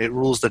action. It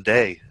rules the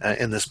day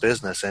in this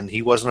business, and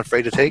he wasn't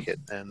afraid to take it,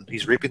 and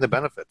he's reaping the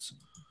benefits.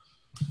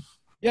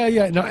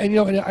 Yeah. No,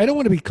 and I don't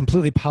want to be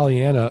completely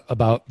Pollyanna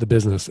about the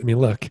business. I mean,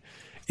 look,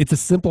 it's a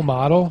simple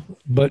model,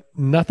 but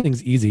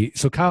nothing's easy.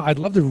 So Kyle, I'd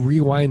love to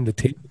rewind the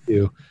tape with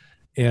you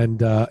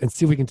and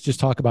see if we can just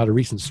talk about a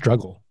recent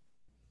struggle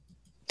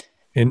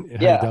and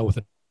how you dealt with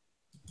it.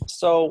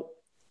 So,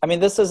 I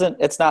mean,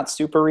 it's not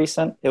super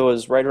recent. It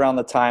was right around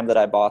the time that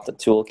I bought the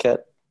toolkit.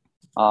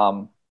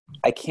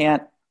 I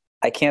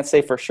can't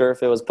say for sure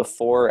if it was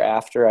before or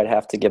after. I'd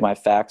have to get my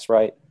facts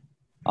right.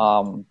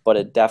 But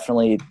it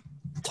definitely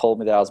told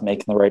me that I was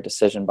making the right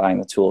decision buying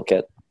the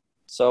toolkit.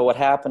 So what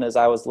happened is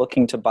I was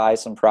looking to buy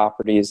some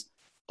properties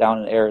down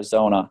in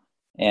Arizona,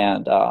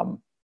 and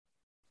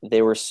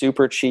they were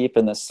super cheap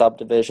in this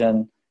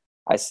subdivision.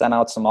 I sent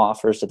out some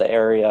offers to the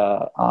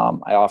area.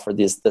 I offered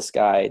this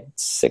guy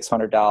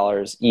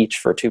 $600 each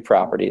for 2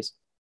 properties.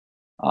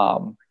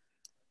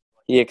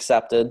 He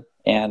accepted,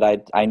 and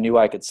I knew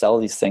I could sell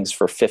these things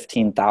for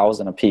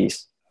 $15,000 a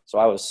piece. So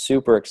I was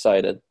super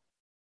excited.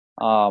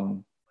 I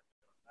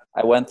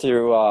went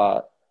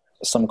through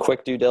some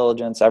quick due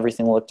diligence.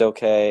 Everything looked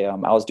okay.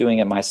 I was doing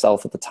it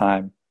myself at the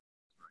time.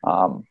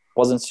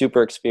 Wasn't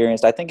super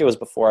experienced. I think it was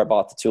before I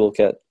bought the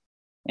toolkit.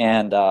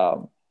 And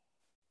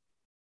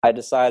I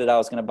decided I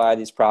was going to buy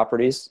these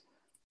properties.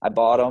 I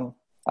bought them,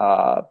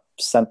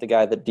 sent the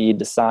guy the deed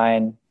to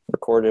sign,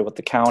 recorded it with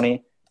the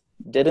county.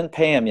 Didn't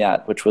pay him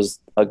yet, which was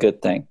a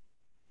good thing.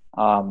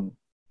 Then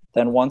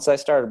once I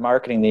started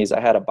marketing these, I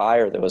had a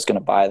buyer that was going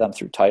to buy them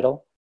through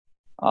title.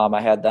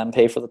 I had them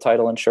pay for the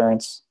title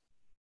insurance.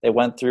 They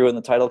went through, and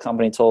the title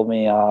company told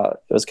me it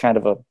was kind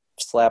of a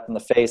slap in the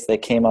face. They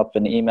came up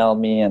and emailed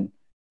me and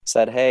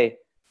said, "Hey,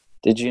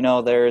 did you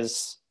know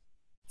there's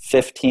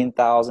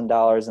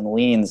 $15,000 in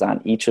liens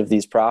on each of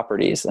these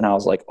properties?" And I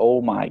was like,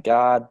 "Oh my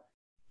God,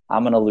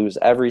 I'm going to lose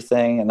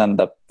everything." And then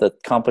the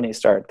company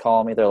started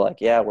calling me. They're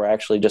like, "Yeah, we're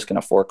actually just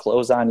going to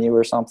foreclose on you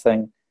or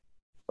something,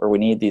 or we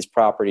need these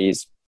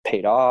properties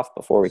paid off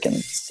before we can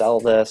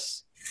sell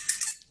this."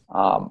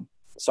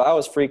 So I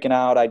was freaking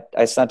out.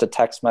 I sent a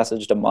text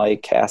message to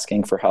Mike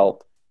asking for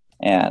help,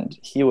 and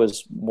he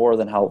was more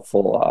than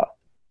helpful.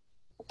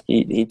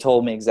 He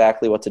told me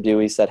exactly what to do.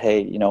 He said,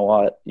 "Hey, you know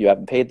what? You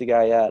haven't paid the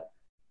guy yet.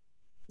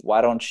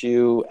 Why don't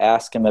you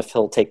ask him if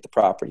he'll take the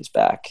properties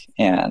back?"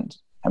 And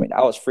I mean,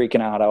 I was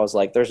freaking out. I was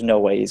like, there's no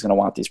way he's going to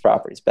want these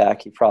properties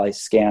back. He probably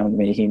scammed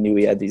me. He knew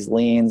he had these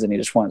liens and he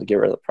just wanted to get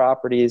rid of the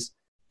properties.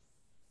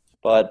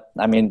 But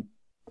I mean,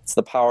 it's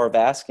the power of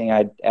asking.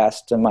 I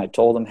asked him, I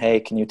told him,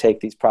 "Hey, can you take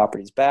these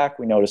properties back?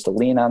 We noticed a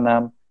lien on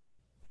them.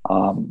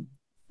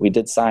 We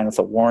did sign with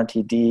a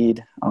warranty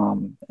deed,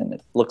 and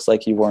it looks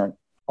like you weren't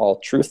all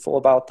truthful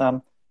about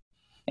them."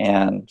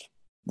 And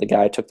the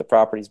guy took the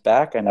properties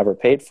back. I never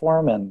paid for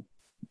them, and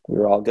we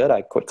were all good.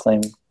 I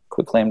claimed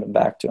them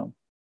back to him.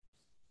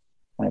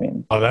 I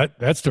mean,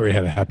 that story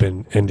had a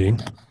happy ending.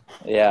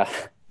 Yeah.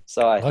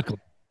 So I Luckily.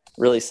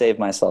 really saved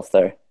myself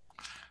there.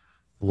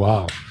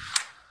 Wow.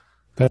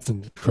 That's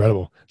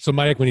incredible. So,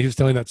 Mike, when he was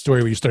telling that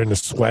story, were you starting to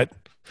sweat?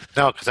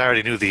 No, because I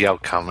already knew the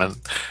outcome. And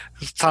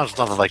it sounds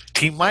nothing like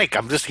Team Mike.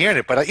 I'm just hearing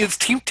it. But it's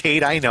Team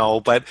Tate, I know.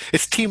 But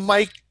it's Team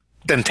Mike,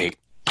 then Tate.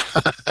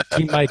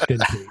 Team Mike, then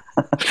Tate.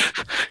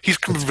 He's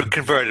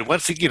converted.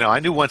 I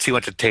knew once he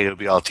went to Tate, it would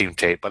be all Team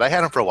Tate. But I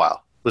had him for a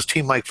while. It was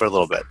Team Mike for a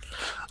little bit.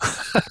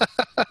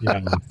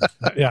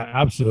 Yeah,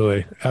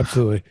 absolutely.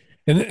 Absolutely.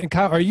 And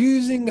Kyle, are you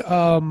using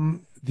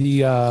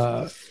the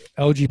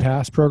LG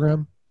Pass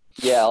program?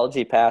 Yeah,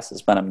 LG Pass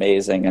has been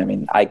amazing. I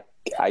mean,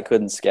 I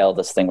couldn't scale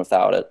this thing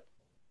without it.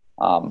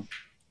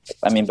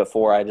 I mean,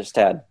 before I just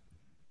had,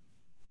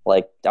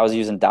 I was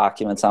using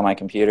documents on my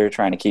computer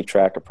trying to keep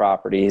track of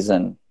properties,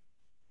 and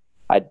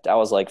I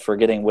was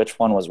forgetting which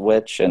one was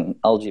which, and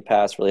LG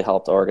Pass really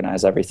helped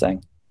organize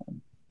everything.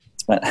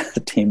 It's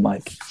been Team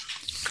Mike.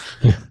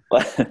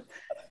 But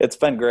it's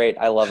been great.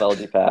 I love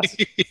LG Pass.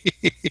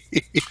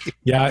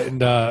 Yeah,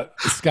 and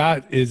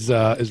Scott is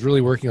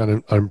really working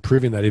on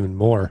improving that even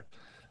more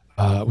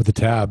with the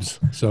tabs.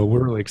 So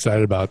we're really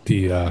excited about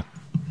the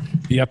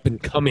up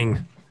and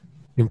coming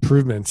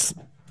improvements,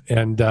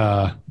 and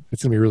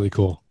it's gonna be really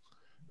cool.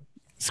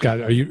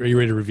 Scott, are you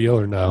ready to reveal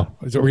or no?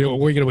 Are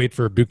we gonna wait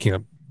for boot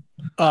camp?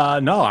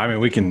 No, I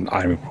mean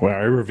I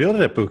revealed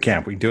it at boot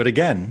camp. We can do it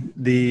again.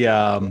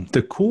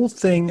 The cool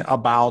thing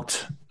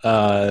about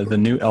the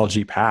new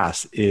LG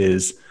Pass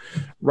is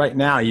right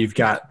now you've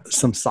got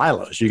some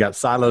silos. You got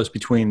silos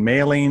between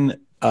mailing,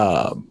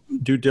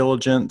 due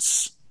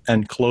diligence,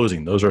 and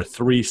closing. Those are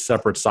three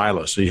separate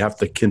silos. So you have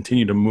to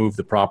continue to move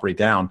the property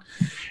down.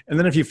 And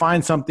then if you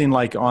find something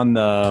like on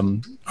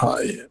the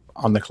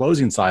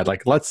closing side,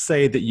 like let's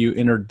say that you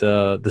entered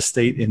the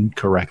state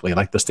incorrectly,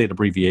 like the state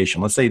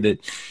abbreviation. Let's say that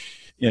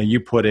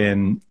you put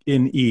in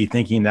NE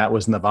thinking that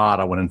was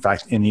Nevada when in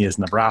fact NE is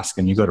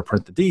Nebraska, and you go to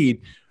print the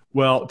deed.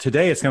 Well,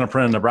 today it's going to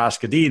print a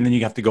Nebraska deed, and then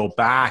you have to go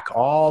back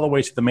all the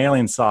way to the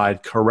mailing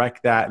side,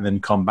 correct that, and then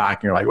come back.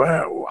 And you're like,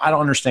 well, I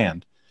don't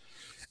understand.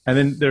 And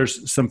then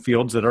there's some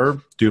fields that are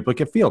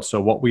duplicate fields.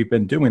 So what we've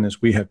been doing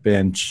is we have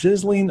been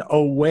chiseling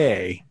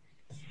away,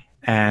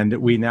 and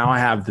we now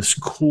have this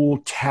cool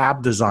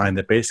tab design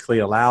that basically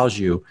allows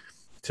you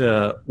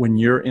to, when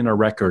you're in a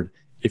record,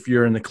 if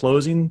you're in the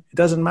closing, it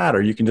doesn't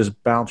matter. You can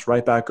just bounce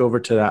right back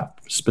over to that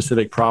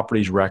specific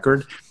property's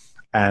record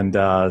and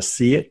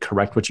see it,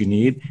 correct what you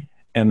need,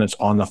 and it's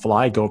on the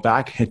fly. Go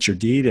back, hit your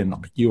deed,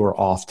 and you are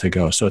off to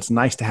go. So it's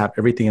nice to have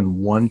everything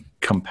in one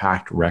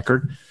compact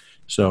record.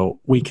 So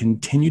we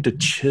continue to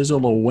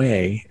chisel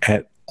away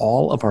at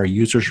all of our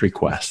users'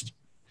 requests.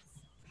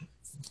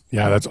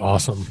 Yeah, that's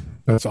awesome.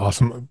 That's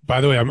awesome.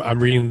 By the way, I'm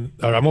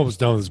almost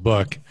done with this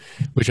book,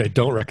 which I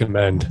don't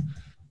recommend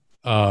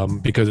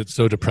because it's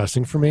so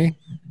depressing for me.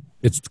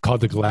 It's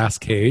called The Glass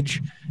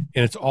Cage,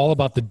 and it's all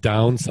about the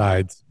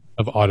downsides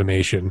of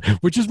automation,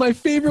 which is my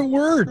favorite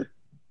word.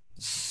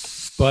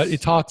 But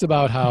it talks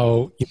about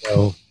how,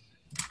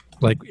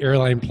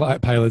 airline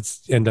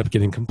pilots end up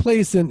getting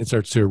complacent. It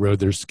starts to erode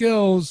their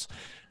skills.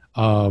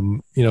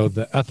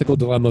 The ethical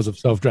dilemmas of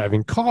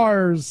self-driving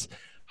cars,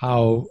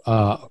 how,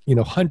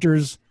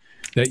 hunters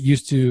that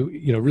used to,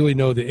 really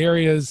know the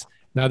areas,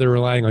 now they're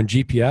relying on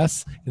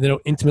GPS and they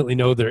don't intimately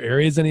know their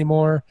areas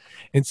anymore.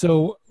 And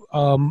so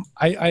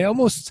I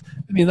almost,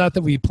 not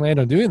that we planned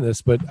on doing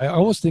this, but I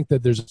almost think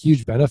that there's a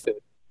huge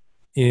benefit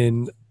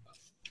in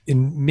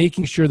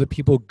making sure that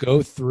people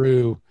go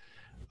through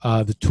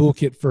the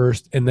toolkit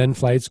first and then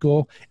flight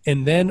school,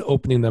 and then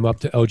opening them up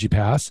to LG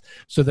Pass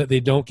so that they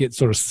don't get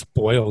sort of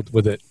spoiled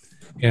with it.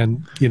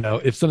 And,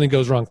 if something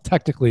goes wrong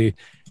technically,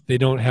 they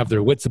don't have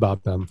their wits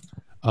about them.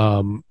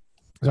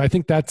 I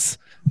think that's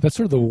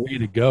sort of the way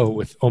to go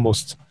with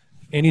almost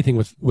anything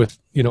with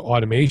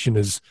automation,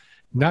 is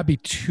not be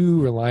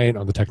too reliant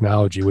on the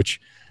technology,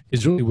 which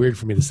is really weird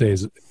for me to say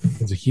as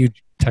a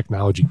huge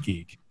technology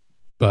geek.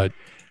 But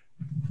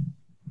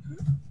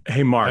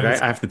hey, Mark,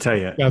 I have to tell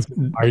you,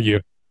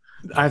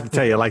 I have to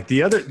tell you, like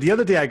the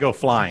other day I go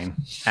flying,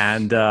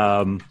 and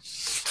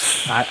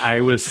I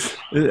was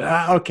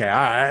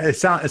okay. It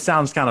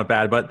sounds kind of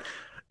bad, but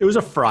it was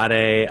a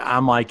Friday.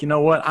 I'm like, you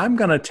know what? I'm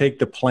gonna take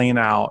the plane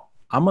out.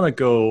 I'm gonna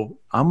go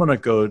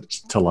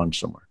to lunch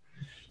somewhere.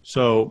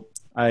 So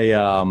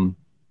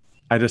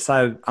I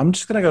decided I'm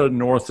just gonna go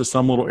north to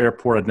some little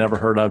airport I'd never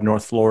heard of,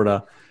 North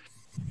Florida.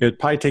 It'd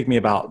probably take me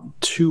about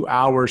 2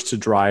 hours to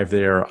drive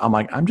there. I'm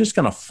like, I'm just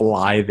gonna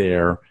fly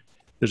there.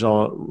 There's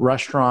a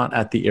restaurant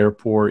at the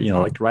airport,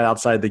 like right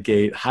outside the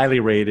gate, highly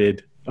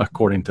rated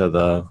according to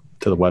the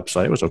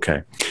website. It was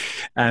okay.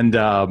 And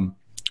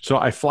so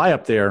I fly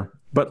up there.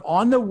 But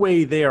on the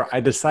way there, I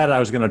decided I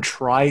was going to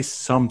try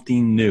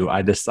something new.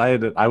 I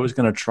decided that I was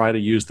going to try to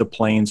use the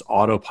plane's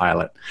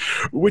autopilot,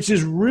 which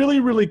is really,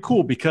 really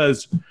cool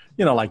because,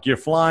 like you're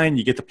flying,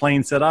 you get the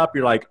plane set up,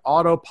 you're like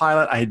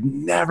autopilot. I had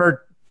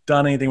never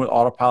done anything with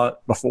autopilot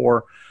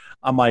before.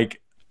 I'm like,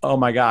 oh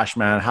my gosh,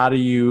 man,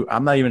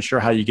 I'm not even sure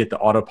how you get the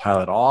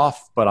autopilot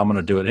off, but I'm going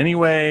to do it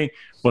anyway.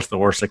 What's the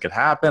worst that could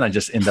happen? I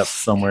just end up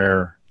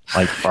somewhere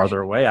like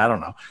farther away. I don't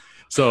know.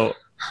 So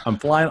I'm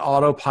flying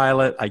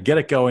autopilot. I get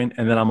it going.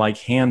 And then I'm like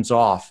hands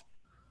off.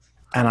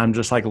 And I'm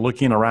just like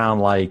looking around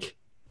like,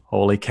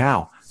 holy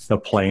cow, the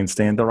plane's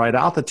staying at the right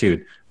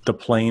altitude. The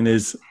plane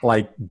is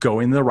like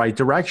going the right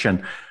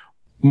direction.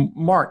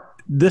 Mark,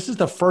 this is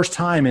the first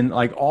time in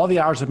like all the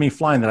hours of me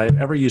flying that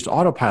I've ever used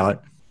autopilot.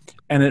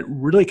 And it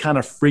really kind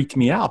of freaked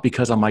me out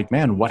because I'm like,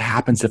 man, what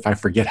happens if I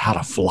forget how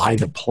to fly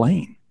the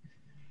plane?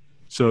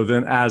 So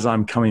then as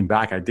I'm coming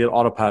back, I did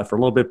autopilot for a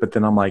little bit, but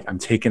then I'm like, I'm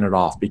taking it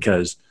off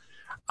because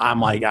I'm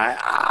like,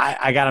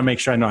 I got to make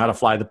sure I know how to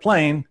fly the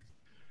plane.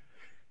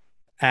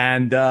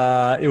 And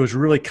it was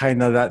really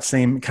kind of that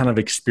same kind of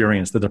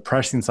experience, the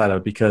depressing side of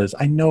it, because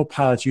I know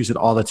pilots use it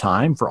all the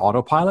time for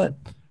autopilot,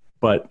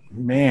 but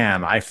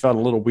man, I felt a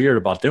little weird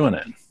about doing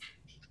it.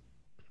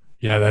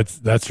 Yeah,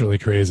 that's really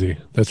crazy.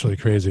 That's really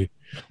crazy.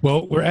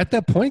 Well, we're at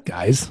that point,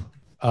 guys,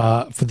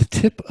 for the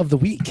tip of the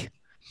week.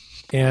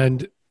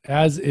 And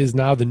as is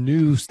now the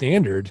new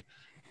standard,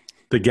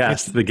 the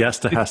guest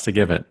has to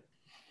give it.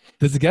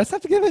 Does the guest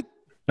have to give it?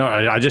 No,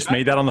 I just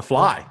made that on the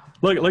fly.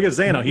 Look at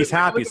Zano. He's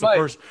happy. It's the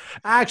first.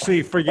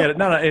 Actually, forget it.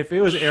 No. If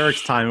it was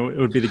Eric's time, it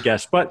would be the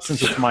guest. But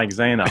since it's Mike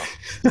Zano,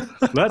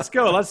 let's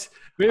go.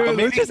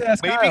 Maybe just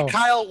ask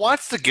Kyle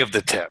wants to give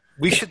the tip.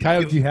 We should.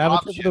 Kyle, do you have a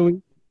tip of the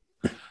week?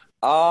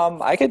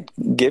 I could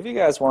give you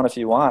guys one if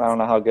you want. I don't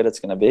know how good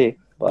it's going to be.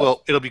 But.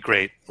 Well, it'll be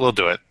great. We'll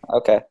do it.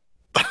 Okay.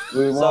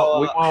 We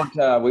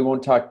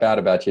won't talk bad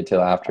about you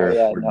till after.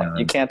 No,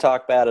 you can't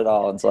talk bad at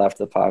all until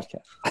after the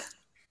podcast.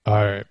 All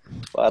right.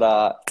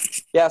 But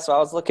so I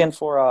was looking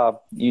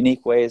for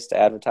unique ways to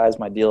advertise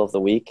my deal of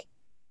the week.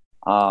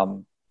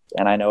 And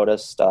I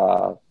noticed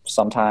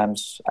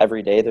sometimes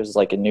every day there's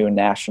like a new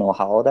national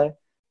holiday.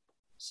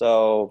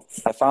 So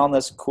I found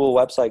this cool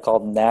website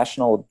called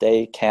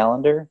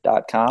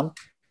nationaldaycalendar.com.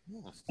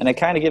 And it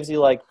kind of gives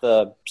you like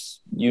the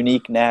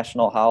unique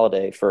national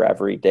holiday for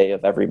every day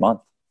of every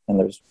month. And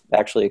there's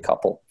actually a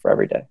couple for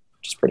every day,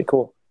 which is pretty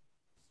cool.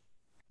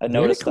 I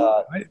noticed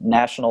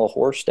National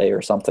Horse Day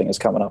or something is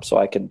coming up, so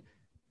I can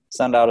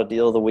send out a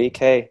deal of the week.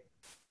 Hey,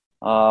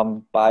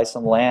 buy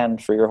some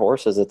land for your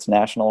horses. It's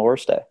National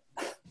Horse Day.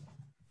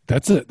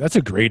 That's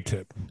a great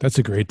tip. That's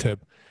a great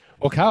tip.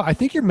 Well, Kyle, I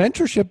think your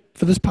mentorship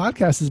for this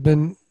podcast has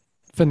been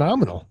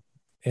phenomenal.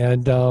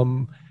 And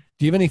do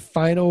you have any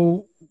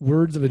final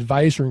words of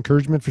advice or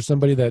encouragement for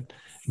somebody that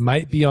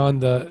might be on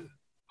the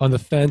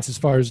fence as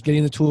far as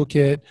getting the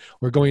toolkit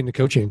or going into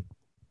coaching?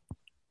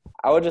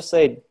 I would just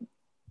say,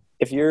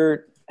 if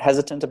you're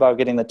hesitant about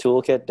getting the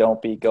toolkit,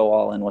 don't go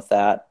all in with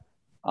that.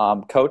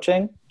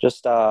 Coaching,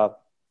 just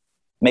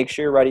make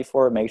sure you're ready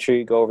for it. Make sure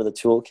you go over the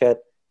toolkit.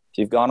 If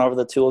you've gone over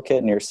the toolkit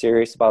and you're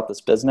serious about this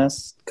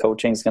business,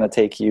 coaching is going to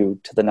take you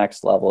to the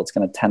next level. It's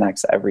going to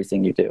 10x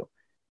everything you do.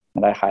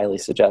 And I highly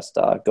suggest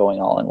going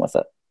all in with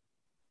it.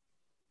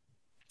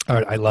 All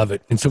right. I love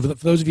it. And so for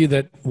those of you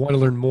that want to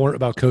learn more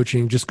about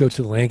coaching, just go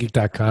to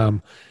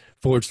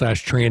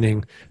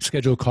landgeek.com/training,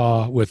 schedule a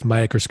call with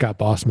Mike or Scott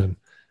Bossman,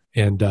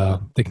 and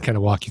they can kind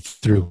of walk you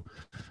through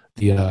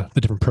the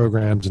different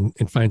programs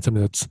and find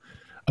something that's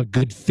a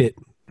good fit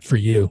for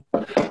you,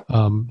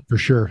 for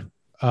sure.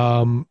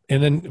 And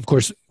then, of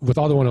course, with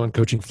all the one-on-one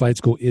coaching, Flight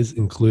School is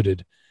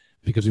included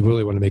because we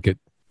really want to make it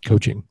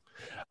coaching.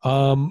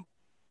 Bearland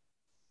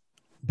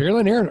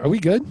Aaron, are we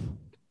good?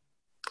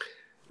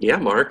 Yeah,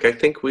 Mark, I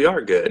think we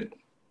are good.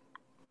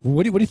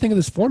 What do you think of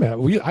this format?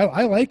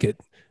 I like it.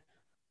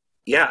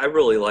 Yeah, I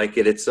really like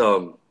it. It's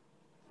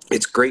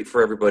great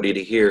for everybody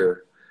to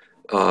hear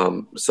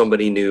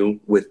somebody new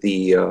with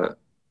the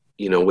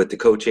with the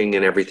coaching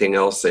and everything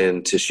else,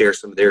 and to share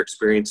some of their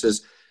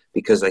experiences,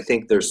 because I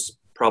think there's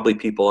probably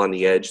people on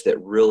the edge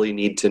that really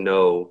need to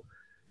know,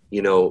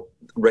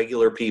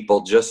 regular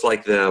people just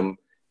like them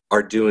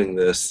are doing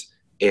this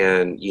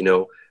and,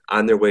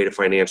 on their way to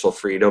financial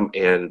freedom,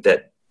 and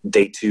that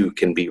they too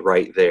can be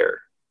right there.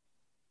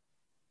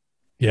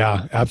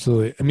 Yeah,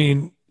 absolutely. I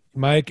mean,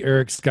 Mike,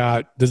 Eric,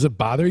 Scott, does it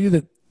bother you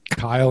that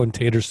Kyle and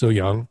Tate are so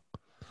young?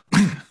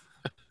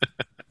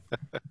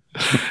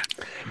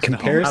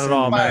 Comparison, not at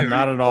all, man.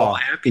 Not at all.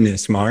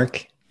 Happiness,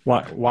 Mark.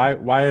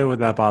 Why would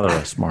that bother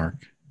us, Mark?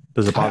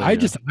 Does it bother you?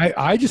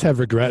 I just have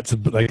regrets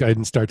of, like, I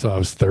didn't start till I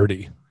was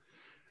 30.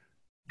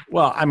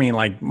 Well, I mean,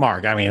 like,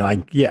 Mark,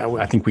 yeah,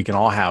 I think we can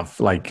all have,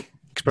 like,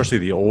 especially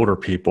the older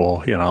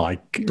people,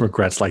 like,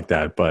 regrets like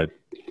that, but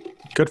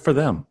good for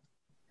them.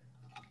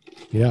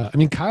 Yeah. I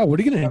mean, Kyle, what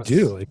are you going to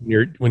do, like,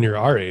 when you're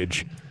our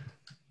age?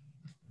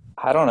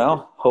 I don't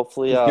know.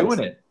 Hopefully,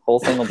 the whole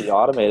thing will be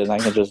automated and I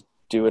can just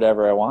do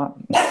whatever I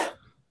want.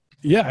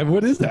 Yeah.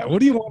 What is that? What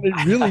do you want to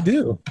really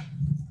do?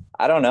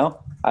 I don't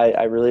know.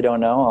 I really don't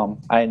know.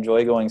 I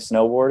enjoy going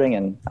snowboarding,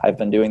 and I've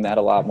been doing that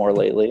a lot more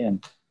lately.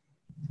 And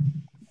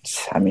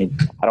I mean,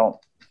 I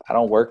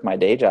don't work my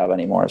day job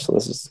anymore, so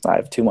I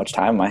have too much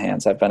time in my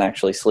hands. I've been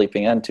actually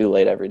sleeping in too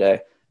late every day,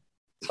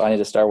 so I need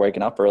to start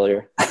waking up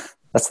earlier.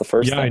 That's the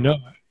first thing. I know.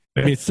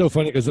 I mean, it's so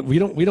funny because we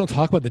don't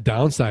talk about the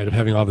downside of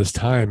having all this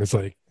time. It's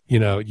like,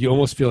 you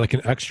almost feel like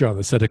an extra on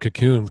the set of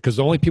Cocoon, because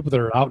the only people that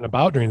are out and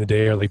about during the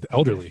day are, like, the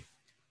elderly.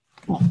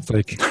 It's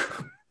like,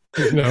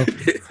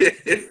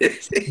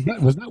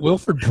 was that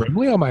Wilford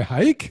Brimley on my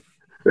hike?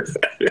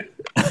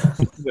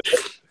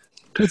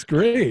 That's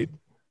great.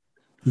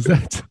 Is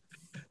that?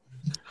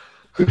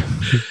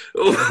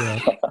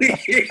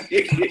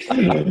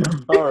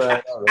 All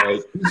right.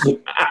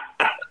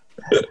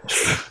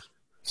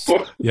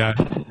 Yeah,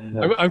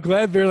 I'm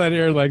glad Bear Let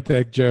Air liked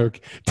that joke.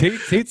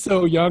 Tate's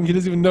so young, he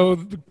doesn't even know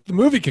the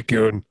movie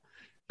Cocoon.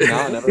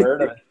 No, never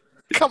heard of it.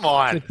 Come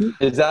on.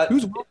 Is that? Do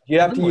you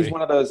have to use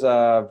one of those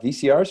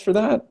VCRs for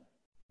that?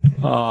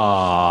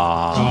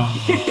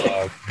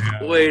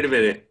 Wait a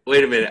minute.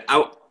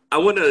 I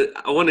want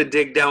to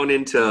dig down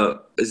into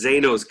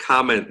Zano's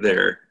comment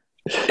there.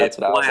 That's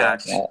what I was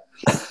laughing at.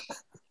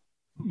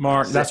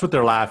 Mark, that's what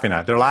they're laughing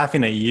at. They're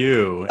laughing at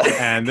you,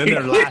 and then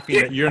they're laughing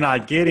at you're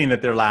not getting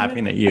that they're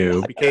laughing at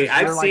you. Because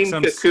I've seen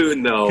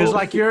Cocoon though. Because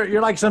like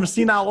you're like some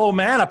senile old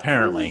man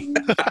apparently.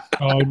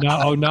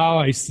 Now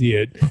I see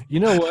it. You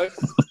know what?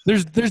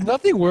 There's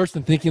nothing worse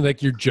than thinking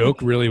like your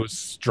joke really was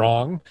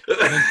strong.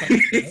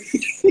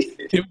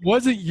 It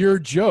wasn't your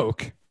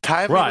joke.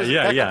 Right?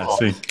 Yeah.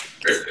 See.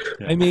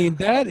 I mean,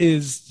 that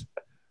is.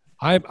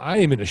 I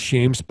am in a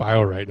shame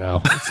spiral right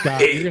now,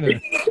 Scott.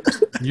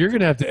 You're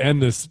gonna have to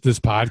end this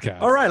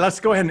podcast. All right, let's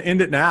go ahead and end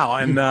it now.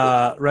 And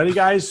ready,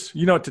 guys?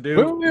 You know what to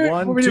do.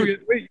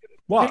 Wait,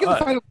 What? Get the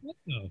final plug,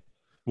 though.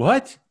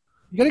 What?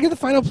 You gotta get the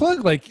final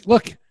plug. Like,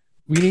 look,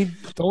 we need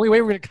the only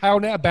way we're gonna Kyle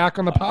Nat back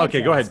on the podcast.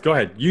 Okay, go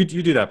ahead. You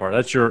do that part.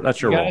 That's your You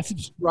role. gotta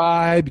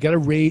subscribe. You gotta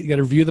rate. You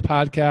gotta review the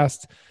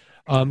podcast.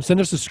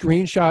 Send us a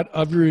screenshot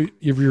of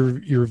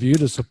your review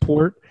to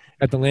support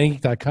at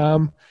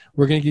thelandgeek.com.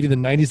 We're going to give you the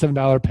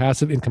 $97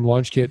 passive income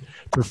launch kit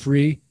for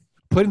free.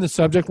 Put in the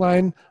subject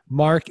line,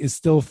 Mark is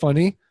still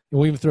funny. And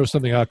we'll even throw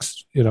something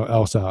else,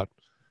 else out.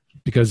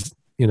 Because,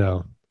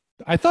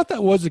 I thought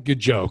that was a good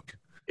joke.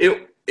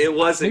 It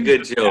was a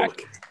good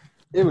joke.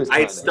 It was.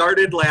 I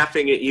started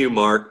laughing at you,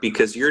 Mark,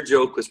 because your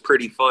joke was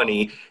pretty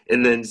funny.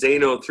 And then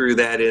Zano threw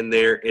that in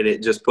there, and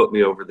it just put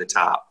me over the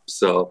top.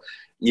 So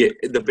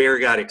the bear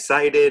got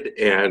excited,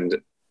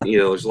 and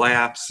there's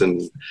laughs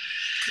and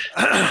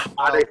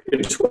out of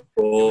control.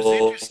 It was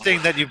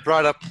interesting that you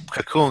brought up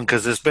Cocoon,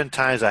 because there's been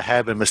times I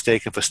have been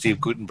mistaken for Steve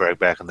Guttenberg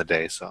back in the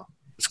day. So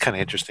it's kind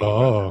of interesting.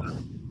 Oh,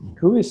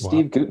 who is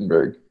Steve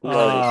Guttenberg?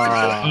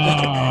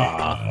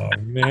 Oh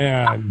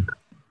man,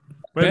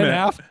 Wait a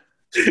minute.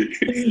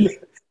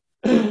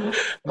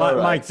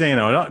 Mike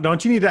Zano,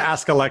 don't you need to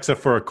ask Alexa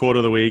for a quote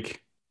of the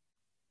week?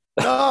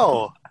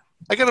 No,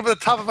 I got it at the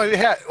top of my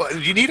head.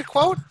 Do you need a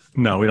quote?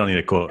 No, we don't need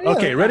a quote.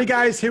 Okay, ready,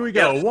 guys? Here we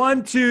go.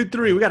 1, 2,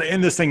 3. We got to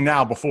end this thing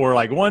now before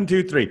 1,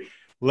 2, 3.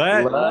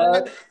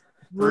 Let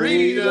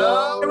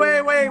freedom.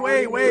 Wait.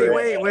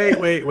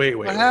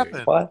 What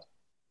happened? What?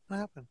 What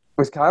happened?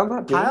 Was Kyle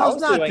not doing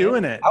Kyle's not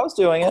doing it. I was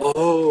doing it.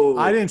 Oh,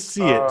 I didn't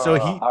see it. So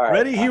all right.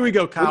 ready? Here we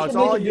go, Kyle. It's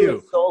all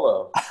you.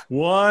 Solo.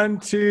 1,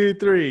 2,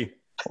 3.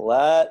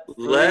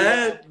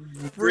 let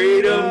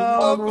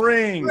freedom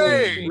ring.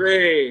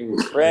 Ring.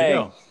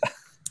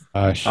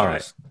 All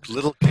right.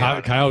 Little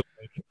Kyle,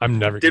 I'm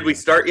never. Did we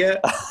start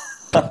yet?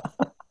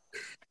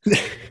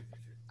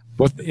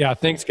 Well, yeah.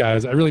 Thanks,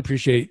 guys. I really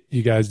appreciate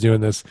you guys doing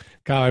this.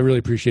 Kyle, I really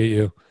appreciate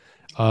you.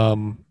 I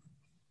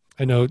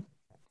know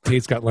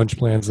Tate's got lunch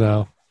plans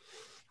now.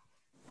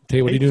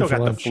 Tate, what are you doing for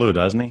lunch? The flu,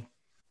 doesn't he?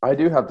 I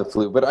do have the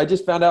flu, but I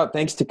just found out,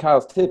 thanks to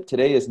Kyle's tip,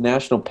 today is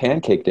National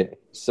Pancake Day.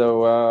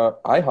 So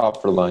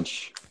IHOP for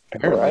lunch.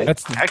 Right.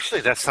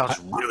 Actually, that sounds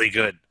really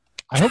good.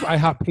 I hope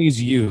IHOP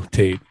pays you,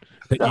 Tate.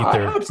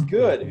 IHOP's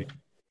good.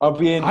 I'll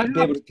be in.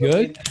 IHOP's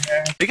good.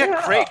 They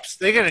got crepes.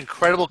 They get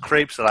incredible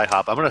crepes at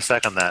IHOP. I'm going to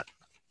second that.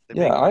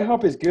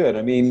 IHOP is good.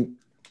 I mean,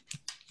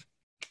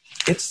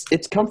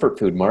 it's comfort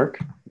food, Mark.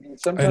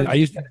 sometimes I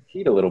used to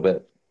cheat a little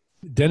bit.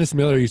 Dennis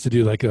Miller used to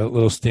do like a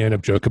little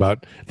stand-up joke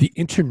about the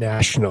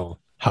international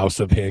house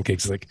of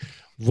pancakes. Like,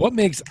 what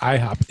makes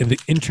IHOP in the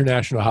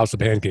international house of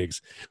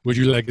pancakes? Would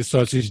you like a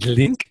sausage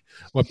link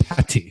or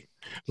patty?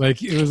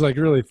 Like, it was like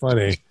really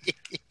funny.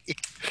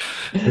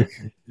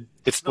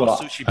 It's no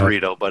sushi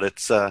burrito, but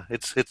it's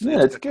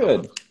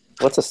good.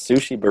 What's a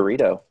sushi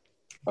burrito?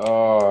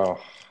 Oh,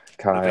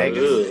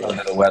 Kyle, on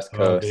the West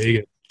Coast.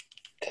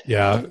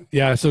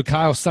 Yeah. So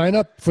Kyle, sign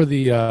up for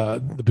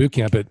the boot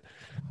camp at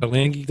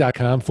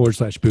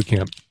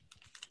thelandgeek.com/bootcamp.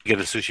 Get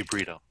a sushi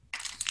burrito.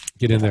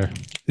 Get in there.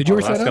 Did you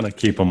already sign up? That's going to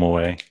keep him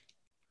away.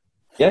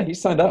 Yeah, he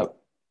signed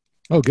up.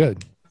 Oh,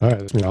 good. All right,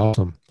 that's gonna be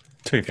awesome.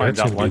 Until he finds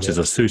out lunch is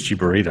a sushi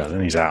burrito,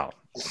 then he's out.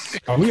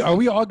 Are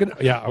we all gonna?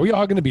 Yeah, are we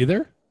all gonna be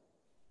there?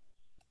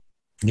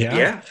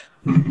 Yeah.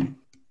 Awesome.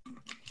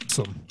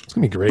 It's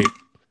gonna be great.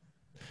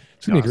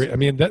 It's gonna be great. I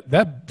mean,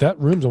 that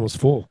room's almost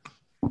full.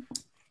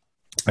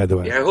 By the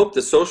way. Yeah, I hope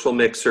the social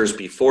mixers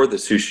before the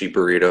sushi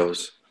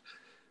burritos.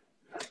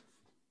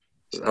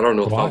 I don't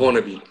know if I want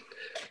to be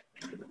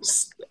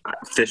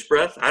fish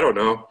breath. I don't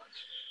know.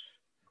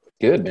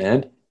 Good,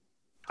 man.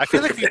 I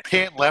feel like if you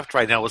pan left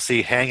right now, we'll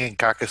see hanging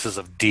carcasses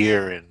of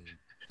deer and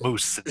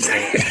moose.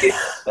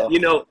 You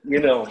know.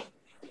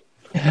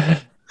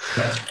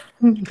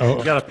 You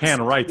got to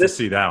pan right to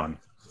see that one.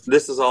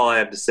 This is all I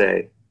have to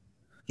say.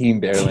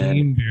 Team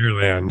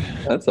Bearland.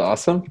 That's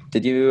awesome.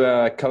 Did you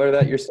color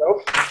that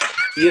yourself?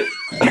 Yeah.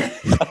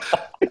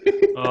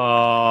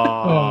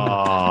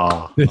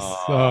 Oh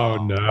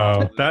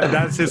no!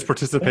 That's his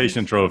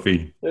participation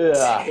trophy.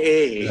 Yeah.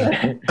 Hey,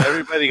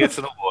 everybody gets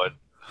an award.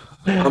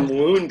 I'm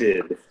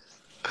wounded.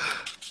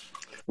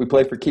 We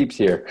play for keeps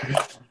here.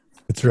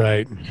 That's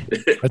right.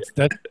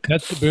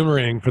 That's the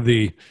boomerang for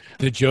the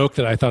joke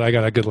that I thought I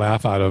got a good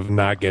laugh out of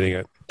not getting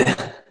it.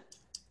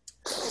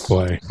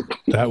 Boy,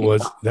 that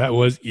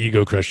was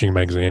ego crushing,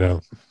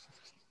 Magzano.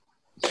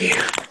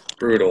 Yeah,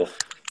 brutal.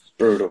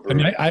 I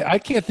mean, I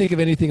can't think of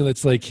anything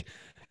that's like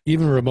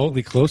even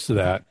remotely close to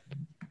that.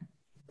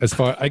 As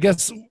far, I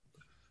guess.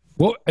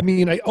 Well, I mean,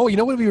 you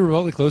know what would be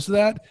remotely close to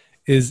that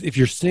is if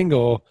you're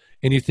single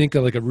and you think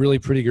of like a really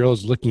pretty girl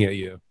is looking at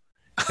you,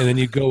 and then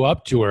you go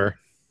up to her,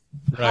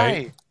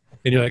 right? Hi.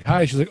 And you're like,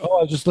 "Hi." She's like, "Oh,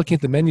 I was just looking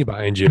at the menu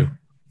behind you."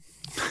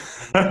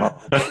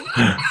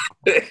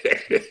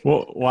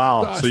 Well,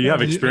 wow. So you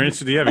have experience?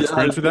 Do you have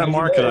experience with that,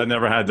 Mark? Because I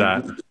never had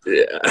that.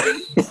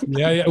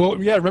 Yeah.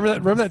 Well, yeah.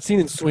 Remember that scene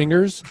in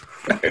Swingers?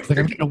 It's like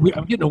I'm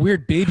getting a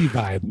weird baby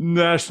vibe.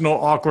 National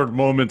Awkward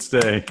Moments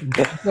Day.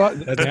 That's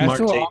March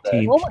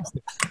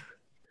 18th.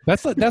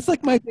 That's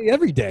like my day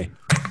every day.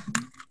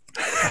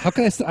 How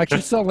can I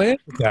actually sell land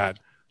with that?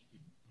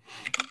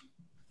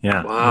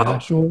 Yeah. Wow.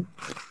 National?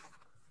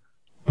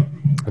 I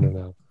don't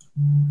know.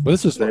 Well,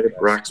 this was fun.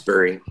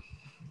 Roxbury.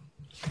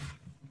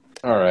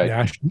 All right.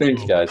 National.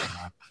 Thanks, guys.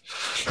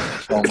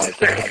 Oh my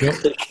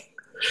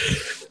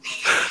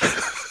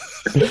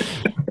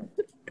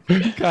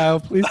god. Kyle,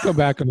 please come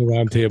back on the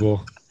round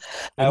table.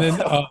 And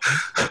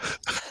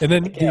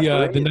then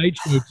the night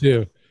show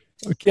too.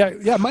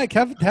 Yeah, Mike,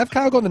 have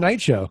Kyle go on the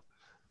night show.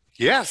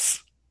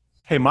 Yes.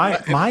 Hey, my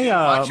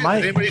Has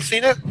anybody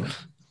seen it?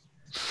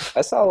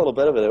 I saw a little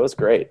bit of it. It was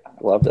great. I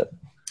loved it.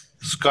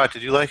 Scott,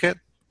 did you like it?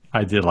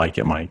 I did like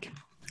it, Mike.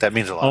 That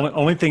means a lot.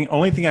 Only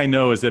thing I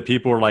know is that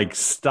people were like,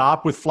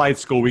 "Stop with flight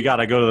school. We got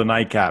to go to the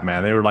nightcap,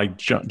 man." They were like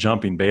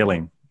jumping,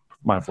 bailing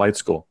my flight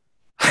school.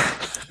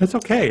 It's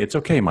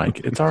okay, Mike.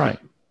 It's all right.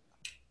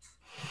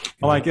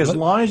 I'm like, as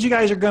long as you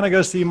guys are gonna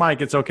go see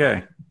Mike, it's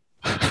okay.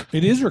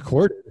 It is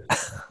recorded.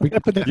 We got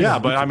to put that. Yeah,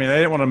 but I mean, they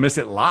didn't want to miss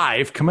it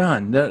live. Come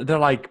on, they're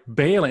like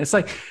bailing. It's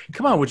like,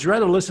 come on, would you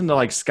rather listen to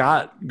like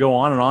Scott go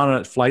on and on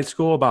at flight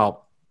school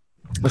about?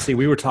 Let's see,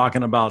 we were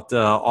talking about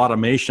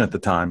automation at the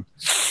time.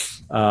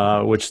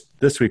 Which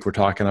this week we're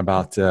talking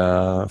about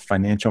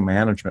financial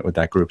management with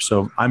that group.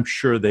 So I'm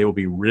sure they will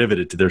be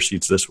riveted to their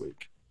seats this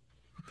week.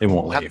 They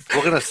won't leave.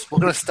 We're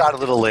gonna start a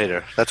little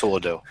later. That's what we'll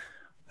do.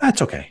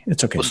 That's okay.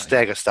 It's okay. We'll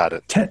stagger start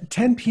it.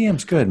 10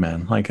 p.m.'s good,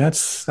 man. Like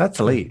that's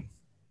late.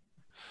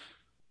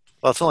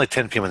 Well, it's only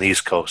 10 p.m. on the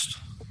East Coast.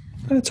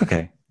 It's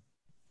okay.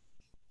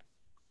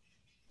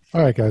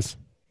 All right, guys.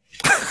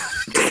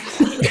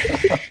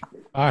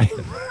 Bye.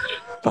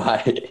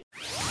 Bye.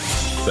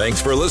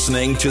 Thanks for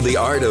listening to the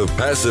Art of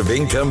Passive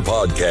Income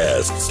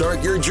podcast.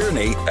 Start your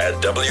journey at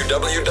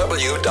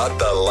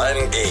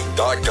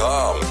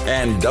www.thelandgeek.com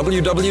and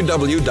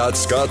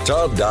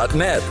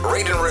www.scotttodd.net.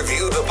 Rate and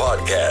review the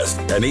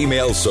podcast and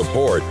email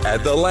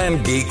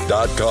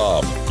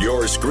support@thelandgeek.com.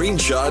 Your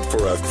screenshot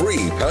for a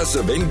free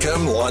passive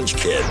income launch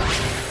kit.